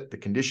mindset, the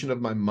condition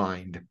of my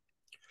mind,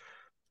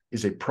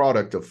 is a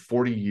product of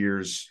 40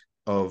 years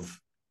of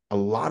a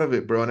lot of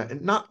it, bro.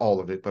 And not all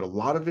of it, but a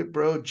lot of it,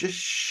 bro, just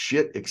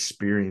shit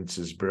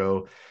experiences,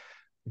 bro.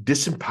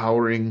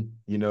 Disempowering,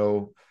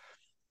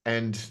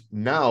 and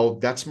now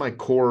that's my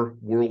core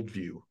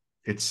worldview.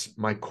 It's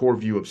my core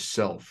view of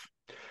self.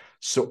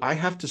 So I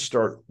have to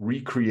start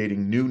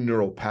recreating new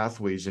neural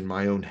pathways in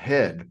my own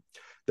head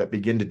that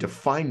begin to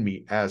define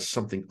me as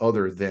something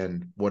other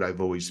than what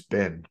I've always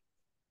been.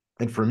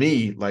 And for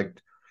me, like,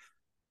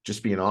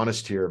 just being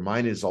honest here,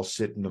 mine is I'll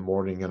sit in the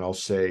morning and I'll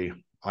say,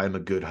 I'm a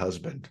good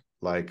husband.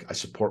 Like, I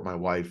support my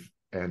wife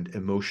and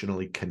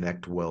emotionally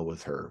connect well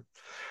with her.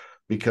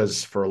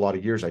 Because for a lot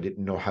of years, I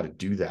didn't know how to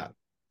do that,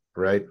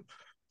 right?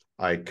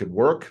 I could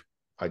work,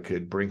 I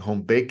could bring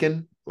home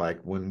bacon. Like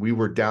when we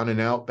were down and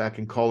out back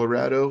in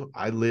Colorado,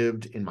 I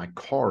lived in my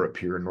car up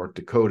here in North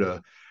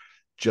Dakota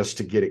just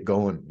to get it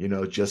going,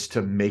 just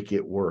to make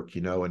it work,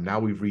 and now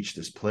we've reached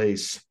this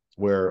place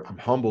where I'm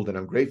humbled and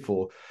I'm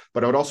grateful.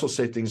 But I would also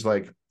say things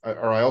like,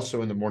 or I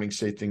also in the morning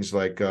say things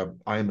like,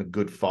 I am a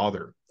good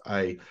father.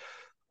 I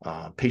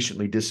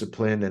patiently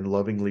discipline and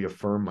lovingly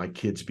affirm my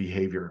kids'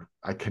 behavior.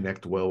 I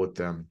connect well with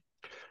them.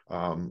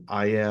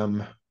 I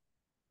am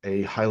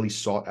a highly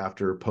sought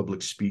after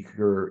public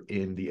speaker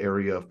in the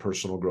area of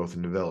personal growth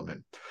and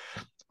development.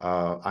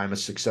 I'm a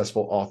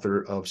successful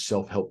author of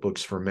self-help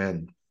books for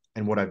men.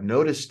 And what I've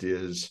noticed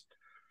is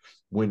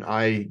when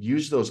I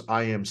use those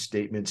I am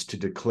statements to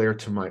declare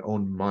to my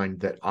own mind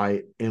that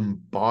I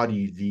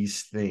embody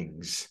these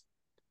things,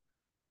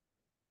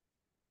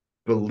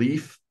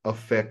 belief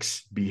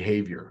affects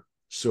behavior.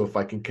 So if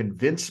I can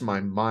convince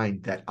my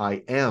mind that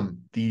I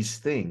am these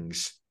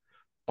things,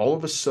 all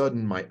of a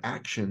sudden my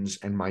actions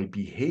and my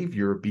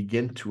behavior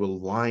begin to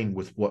align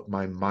with what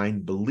my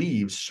mind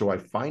believes. So I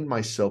find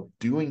myself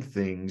doing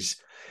things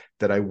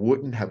that I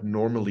wouldn't have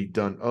normally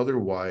done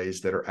otherwise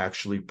that are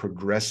actually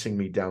progressing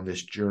me down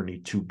this journey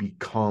to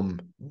become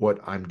what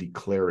I'm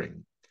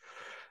declaring.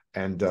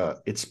 And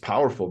it's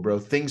powerful, bro.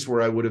 Things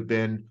where I would have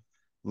been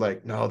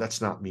like, no, that's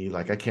not me.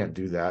 Like, I can't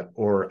do that,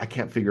 or I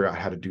can't figure out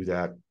how to do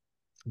that.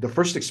 The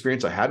first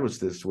experience I had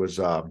with this was,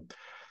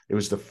 it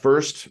was the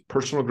first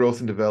personal growth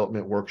and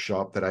development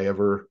workshop that I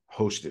ever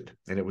hosted.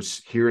 And it was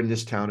here in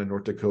this town in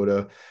North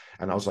Dakota.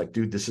 And I was like,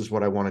 dude, this is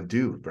what I want to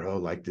do, bro.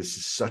 Like, this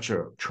is such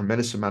a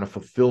tremendous amount of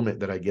fulfillment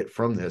that I get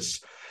from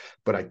this.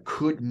 But I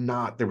could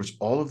not, there was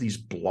all of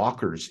these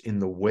blockers in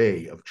the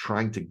way of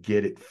trying to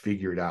get it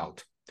figured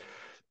out.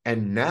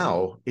 And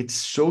now it's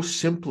so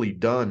simply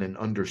done and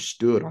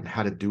understood on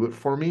how to do it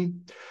for me.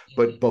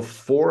 But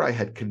before I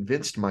had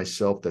convinced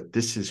myself that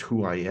this is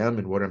who I am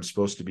and what I'm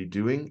supposed to be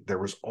doing, there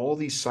was all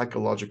these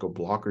psychological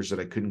blockers that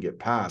I couldn't get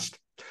past.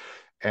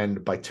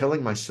 And by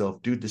telling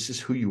myself, dude, this is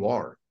who you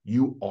are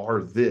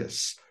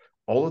this,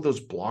 all of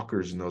those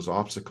blockers and those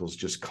obstacles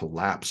just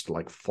collapsed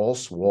like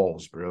false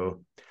walls,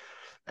 bro.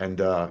 And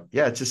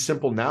yeah, it's as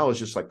simple now as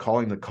just like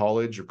calling the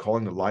college or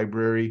calling the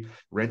library,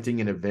 renting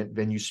an event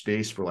venue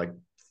space for like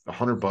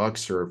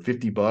 $100 or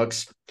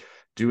 $50,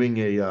 doing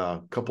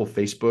a couple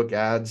Facebook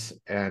ads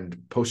and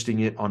posting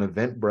it on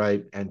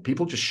Eventbrite, and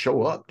people just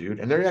show up, dude.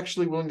 And they're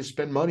actually willing to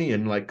spend money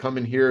and like come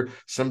and hear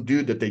some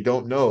dude that they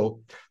don't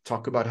know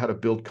talk about how to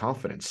build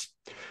confidence.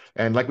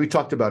 And like we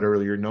talked about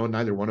earlier, no,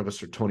 neither one of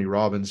us are Tony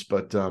Robbins,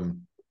 but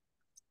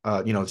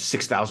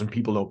 6,000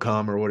 people don't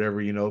come or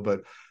whatever,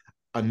 but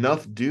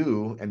enough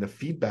do. And the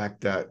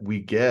feedback that we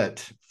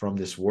get from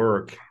this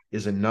work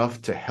is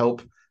enough to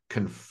help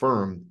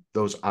confirm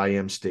those I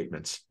am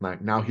statements.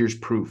 Like, now here's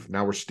proof.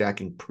 Now we're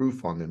stacking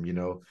proof on them,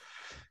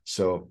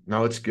 So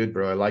now it's good,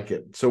 bro. I like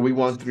it. So we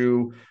went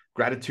through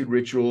gratitude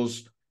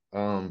rituals,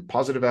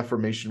 positive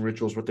affirmation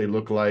rituals, what they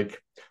look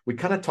like. We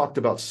kind of talked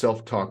about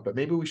self-talk, but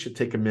maybe we should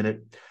take a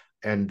minute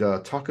and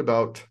talk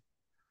about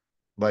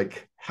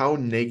like how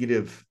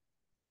negative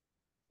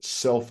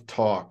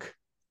self-talk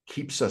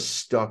keeps us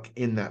stuck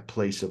in that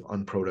place of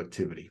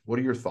unproductivity. What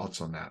are your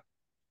thoughts on that?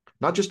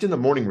 Not just in the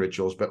morning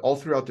rituals, but all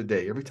throughout the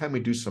day. Every time we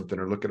do something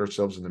or look at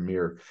ourselves in the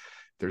mirror,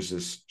 there's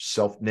this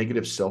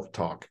negative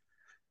self-talk.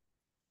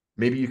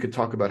 Maybe you could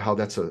talk about how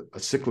that's a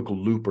cyclical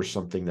loop or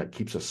something that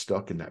keeps us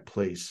stuck in that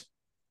place.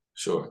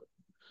 Sure.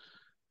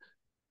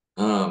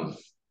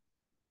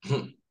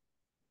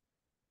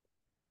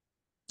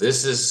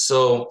 This is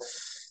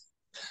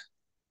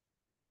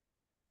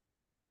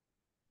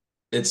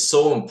it's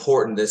so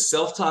important. This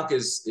self-talk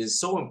is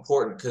so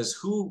important because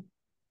who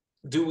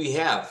do we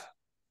have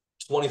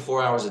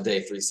 24 hours a day,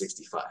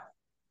 365,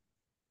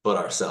 but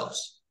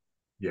ourselves?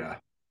 Yeah.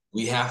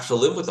 We have to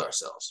live with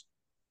ourselves.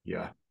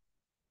 Yeah.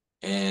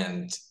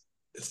 And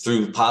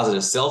through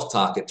positive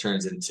self-talk, it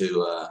turns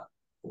into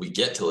we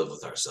get to live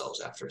with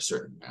ourselves after a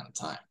certain amount of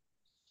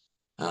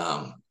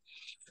time.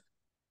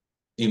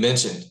 You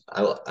mentioned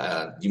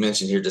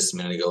here just a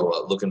minute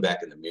ago, looking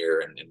back in the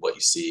mirror and what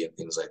you see and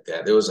things like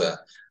that.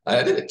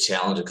 I did a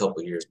challenge a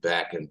couple of years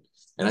back, and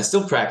I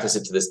still practice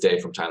it to this day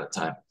from time to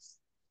time.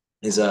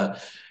 Is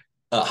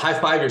high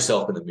five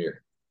yourself in the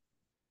mirror.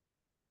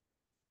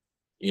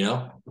 You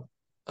know,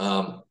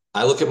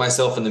 I look at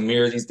myself in the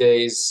mirror these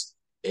days,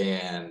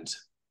 and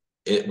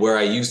where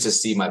I used to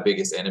see my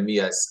biggest enemy,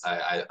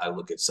 I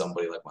look at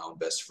somebody like my own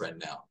best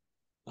friend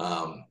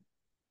now.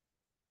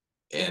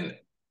 And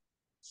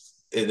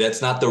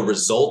that's not the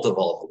result of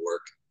all the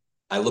work.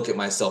 I look at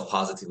myself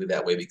positively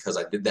that way because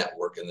I did that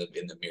work in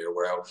the mirror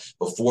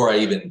before I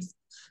even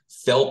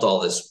felt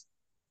all this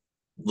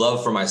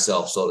love for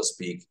myself, so to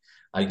speak.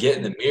 I get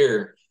in the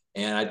mirror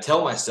and I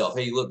tell myself,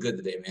 hey, you look good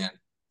today, man.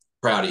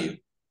 Proud of you.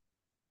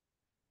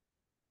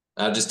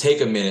 I'll just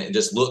take a minute and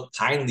just look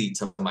kindly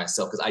to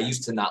myself, because I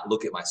used to not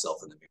look at myself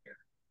in the mirror.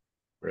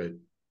 Right.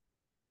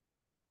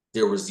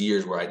 There was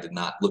years where I did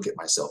not look at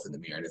myself in the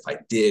mirror. And if I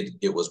did,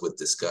 it was with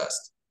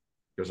disgust.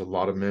 There's a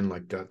lot of men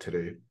like that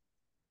today.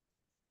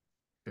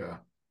 Yeah.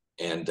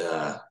 And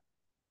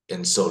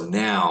so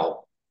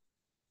now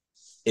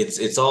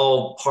it's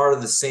all part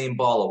of the same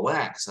ball of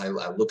wax. I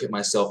look at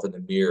myself in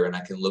the mirror and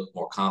I can look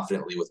more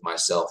confidently with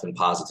myself and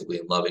positively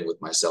and loving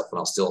with myself. And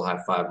I'll still high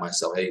five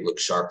myself. Hey, you look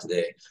sharp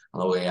today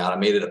on the way out. I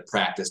made it a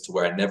practice to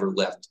where I never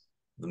left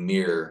the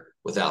mirror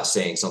without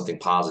saying something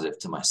positive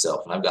to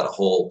myself. And I've got a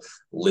whole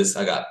list.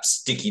 I got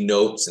sticky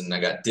notes, and I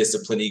got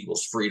discipline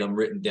equals freedom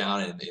written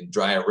down in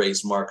dry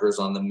erase markers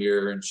on the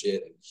mirror and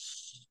shit.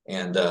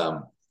 And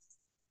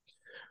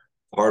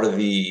part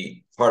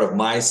of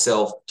my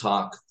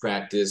self-talk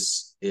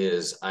practice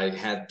is I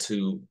had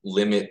to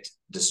limit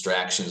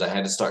distractions. I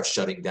had to start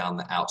shutting down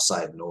the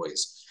outside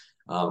noise,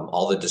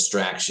 all the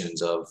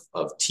distractions of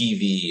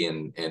TV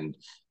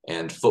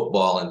and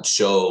football and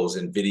shows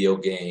and video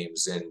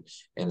games and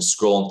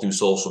scrolling through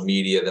social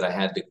media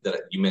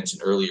that you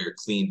mentioned earlier,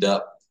 cleaned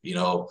up, you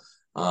know,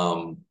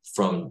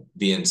 from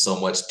being so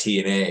much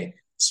TNA.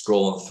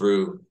 Scrolling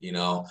through, you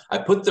know, I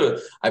put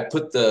the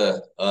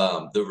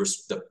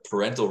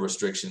parental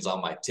restrictions on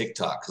my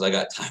TikTok because I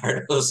got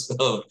tired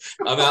of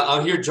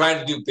I'm here trying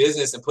to do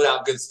business and put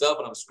out good stuff,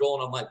 and I'm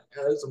scrolling. I'm like,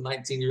 oh, there's some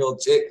 19-year-old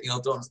chick, you know,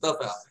 throwing stuff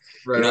out.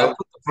 Right. You know, I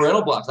put the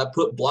parental blocks. I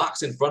put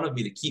blocks in front of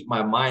me to keep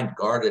my mind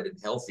guarded and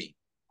healthy.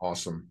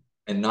 Awesome.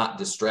 And not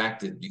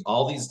distracted.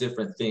 All these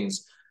different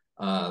things.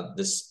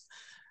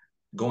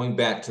 Going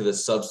back to the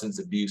substance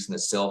abuse and the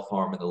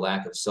self-harm and the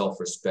lack of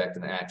self-respect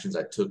and the actions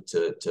I took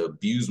to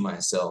abuse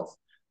myself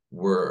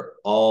were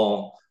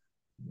all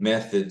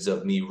methods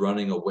of me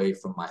running away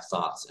from my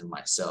thoughts and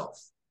myself.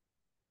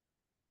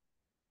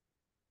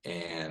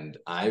 And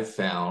I've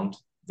found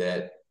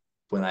that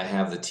when I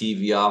have the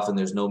TV off and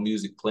there's no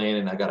music playing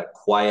and I got a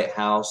quiet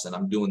house and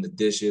I'm doing the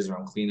dishes or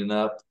I'm cleaning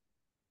up,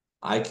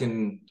 I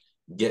can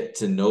get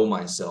to know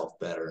myself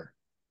better,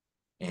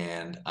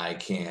 and I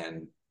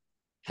can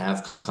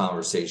have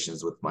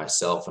conversations with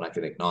myself, and I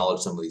can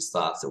acknowledge some of these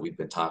thoughts that we've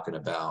been talking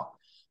about.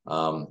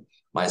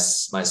 My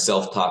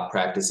self-talk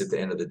practice at the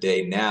end of the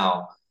day,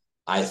 now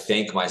I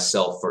thank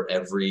myself for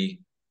at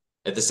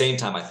the same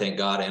time, I thank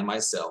God and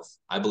myself.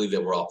 I believe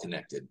that we're all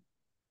connected.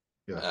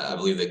 Yeah. I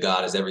believe that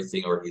God is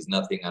everything or he's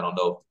nothing. I don't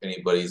know if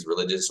anybody's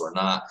religious or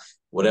not,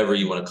 whatever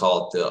you want to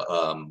call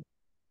it,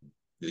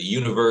 the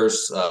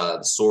universe,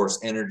 the source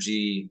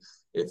energy.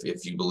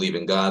 If you believe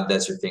in God,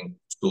 that's your thing.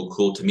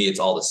 Cool. To me, it's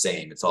all the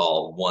same. It's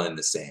all one and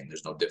the same.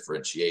 There's no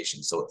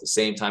differentiation. So at the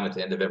same time, at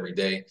the end of every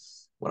day,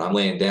 when I'm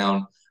laying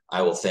down,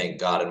 I will thank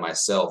God and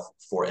myself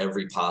for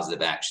every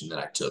positive action that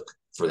I took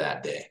for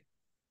that day.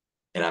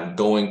 And I'm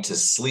going to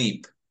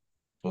sleep.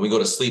 When we go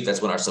to sleep,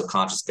 that's when our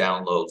subconscious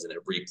downloads and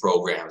it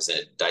reprograms and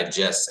it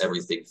digests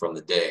everything from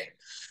the day.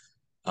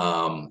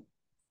 So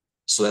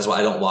that's why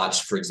I don't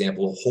watch, for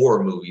example,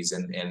 horror movies,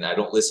 and I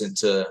don't listen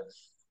to.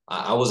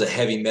 I was a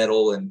heavy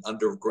metal and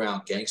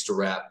underground gangster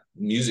rap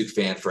music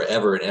fan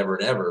forever and ever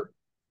and ever.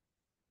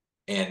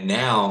 And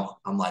now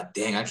I'm like,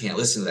 dang, I can't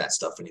listen to that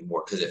stuff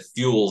anymore because it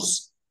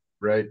fuels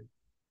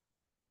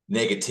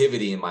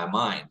negativity in my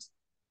mind,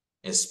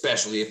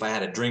 especially if I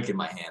had a drink in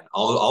my hand.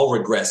 I'll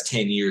regress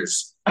 10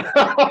 years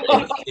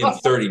in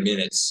 30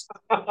 minutes.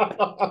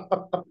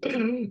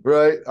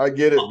 Right. I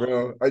get it,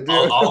 bro. I do.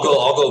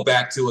 I'll go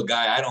back to a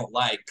guy I don't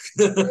like.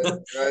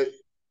 Right.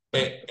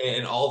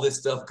 And all this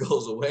stuff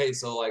goes away.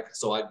 For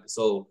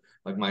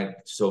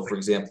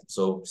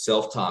example,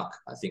 self-talk,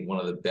 I think one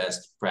of the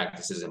best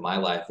practices in my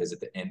life is at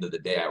the end of the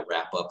day, I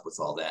wrap up with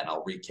all that and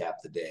I'll recap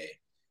the day,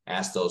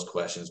 ask those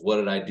questions. What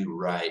did I do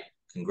right?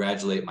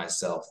 Congratulate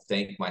myself,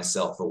 thank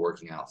myself for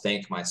working out,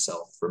 thank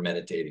myself for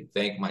meditating,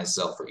 thank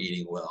myself for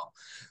eating well,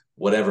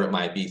 whatever it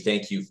might be.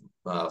 Thank you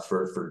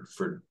for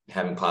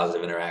having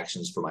positive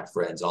interactions for my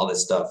friends, all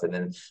this stuff. And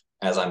then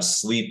as I'm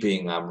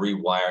sleeping, I'm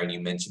rewiring. You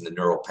mentioned the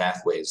neural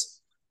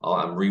pathways.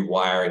 I'm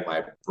rewiring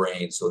my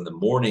brain. So in the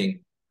morning,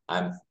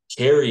 I'm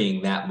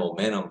carrying that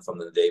momentum from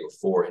the day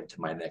before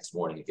into my next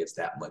morning. It gets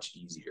that much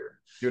easier.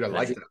 Dude, I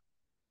like that.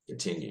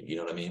 Continue. You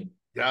know what I mean?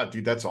 Yeah,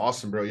 dude, that's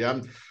awesome, bro.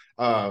 Yeah.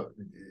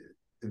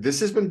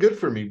 This has been good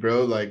for me,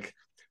 bro. Like,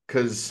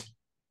 cause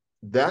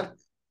that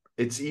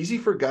it's easy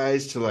for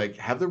guys to like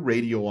have the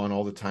radio on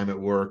all the time at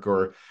work,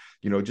 or,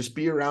 just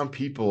be around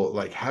people,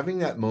 like having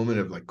that moment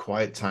of like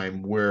quiet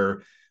time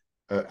where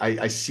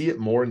I see it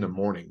more in the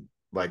morning.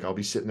 Like I'll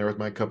be sitting there with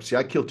my cup. See,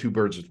 I kill two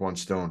birds with one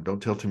stone.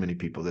 Don't tell too many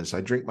people this.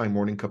 I drink my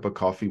morning cup of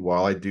coffee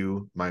while I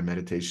do my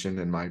meditation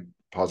and my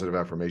positive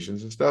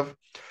affirmations and stuff.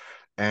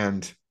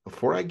 And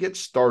before I get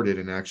started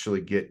and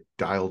actually get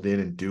dialed in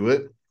and do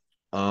it,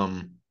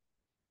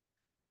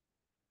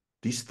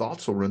 these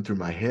thoughts will run through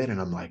my head.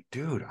 And I'm like,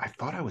 dude, I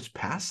thought I was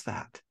past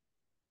that,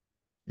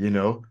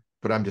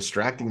 but I'm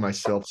distracting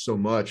myself so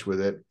much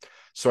with it.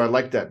 So I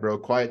like that, bro.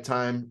 Quiet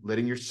time,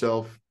 letting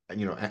yourself,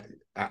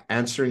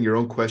 answering your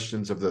own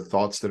questions of the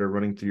thoughts that are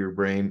running through your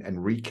brain and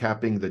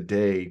recapping the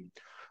day.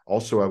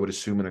 Also, I would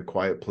assume in a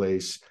quiet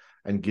place,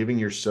 and giving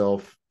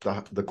yourself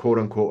the quote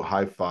unquote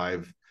high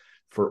five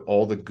for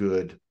all the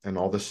good and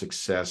all the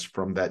success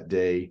from that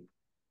day.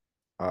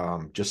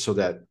 Just so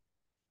that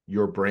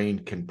your brain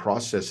can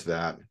process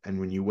that. And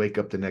when you wake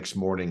up the next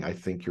morning, I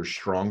think you're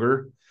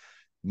stronger,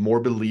 more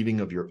believing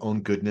of your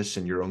own goodness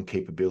and your own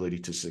capability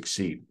to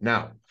succeed.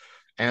 Now,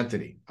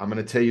 Anthony, I'm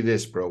going to tell you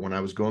this, bro. When I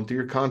was going through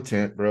your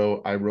content,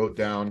 bro, I wrote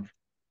down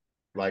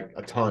like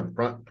a ton,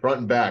 front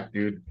and back,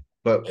 dude.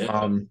 But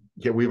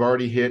yeah, we've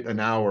already hit an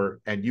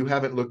hour and you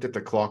haven't looked at the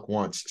clock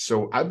once.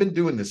 So I've been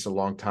doing this a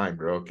long time,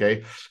 bro.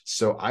 Okay.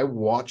 So I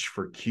watch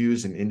for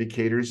cues and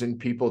indicators in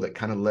people that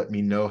kind of let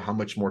me know how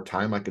much more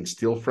time I can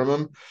steal from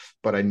them.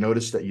 But I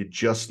noticed that you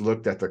just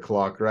looked at the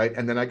clock, right?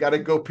 And then I got to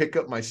go pick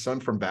up my son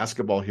from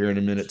basketball here in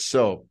a minute.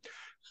 So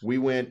we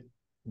went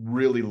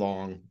really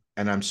long,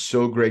 and I'm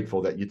so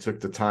grateful that you took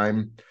the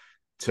time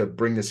to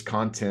bring this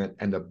content.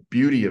 And the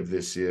beauty of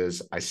this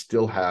is I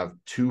still have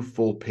 2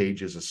 full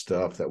pages of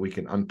stuff that we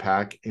can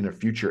unpack in a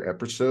future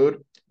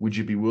episode. Would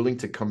you be willing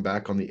to come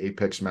back on the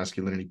Apex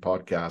Masculinity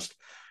podcast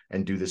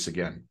and do this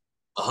again?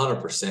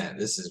 100%.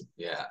 This is,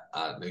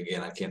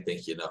 again, I can't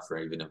thank you enough for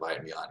even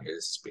inviting me on here.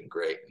 This has been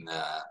great. And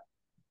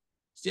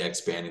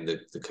expanding the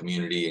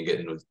community and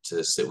getting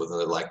to sit with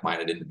other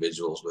like-minded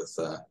individuals with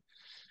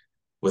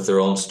their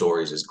own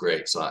stories is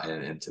great. So,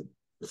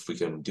 if we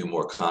can do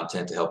more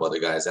content to help other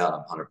guys out,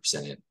 I'm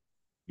 100% in.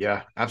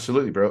 Yeah,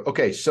 absolutely, bro.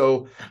 Okay.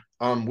 So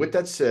with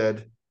that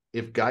said,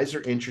 if guys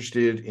are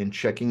interested in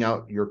checking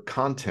out your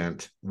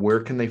content, where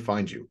can they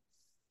find you?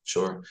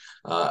 Sure.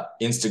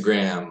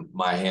 Instagram,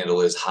 my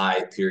handle is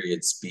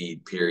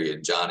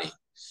high_speed_Johnny.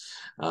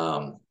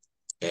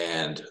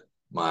 And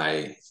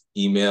my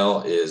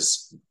email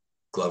is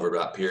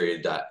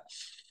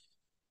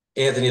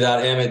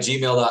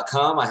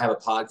glover.period.anthony.m@gmail.com. I have a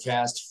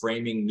podcast,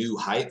 Framing New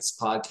Heights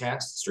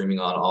podcast, streaming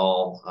on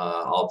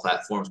all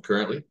platforms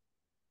currently.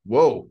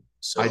 Whoa.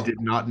 So, I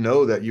did not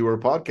know that you were a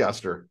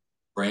podcaster.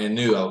 Brand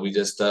new. We've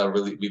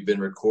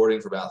been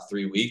recording for about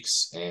 3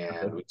 weeks,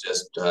 and we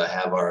just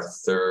have our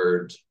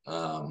 3rd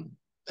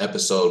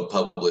episode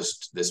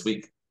published this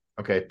week.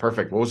 Okay,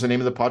 perfect. What was the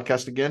name of the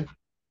podcast again?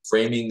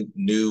 Framing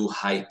New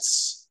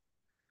Heights.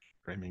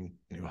 Framing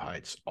New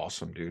Heights.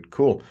 Awesome, dude.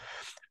 Cool.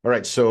 All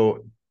right.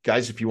 So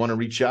guys, if you want to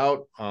reach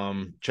out,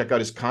 check out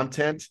his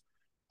content.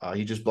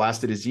 He just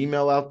blasted his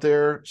email out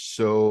there.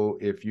 So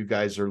if you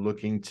guys are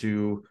looking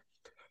to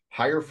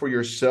hire for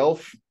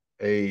yourself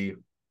a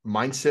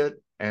mindset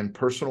and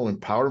personal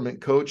empowerment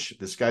coach,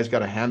 this guy's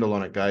got a handle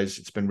on it, guys.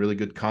 It's been really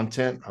good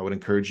content. I would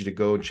encourage you to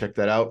go and check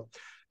that out.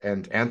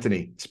 And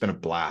Anthony, it's been a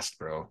blast,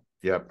 bro.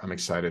 Yep, I'm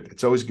excited.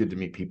 It's always good to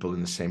meet people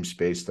in the same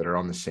space that are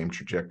on the same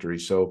trajectory.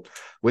 So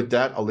with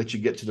that, I'll let you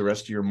get to the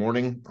rest of your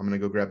morning. I'm going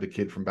to go grab the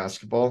kid from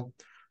basketball,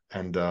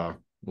 and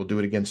we'll do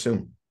it again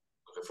soon.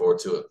 Looking forward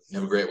to it.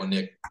 Have a great one,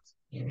 Nick.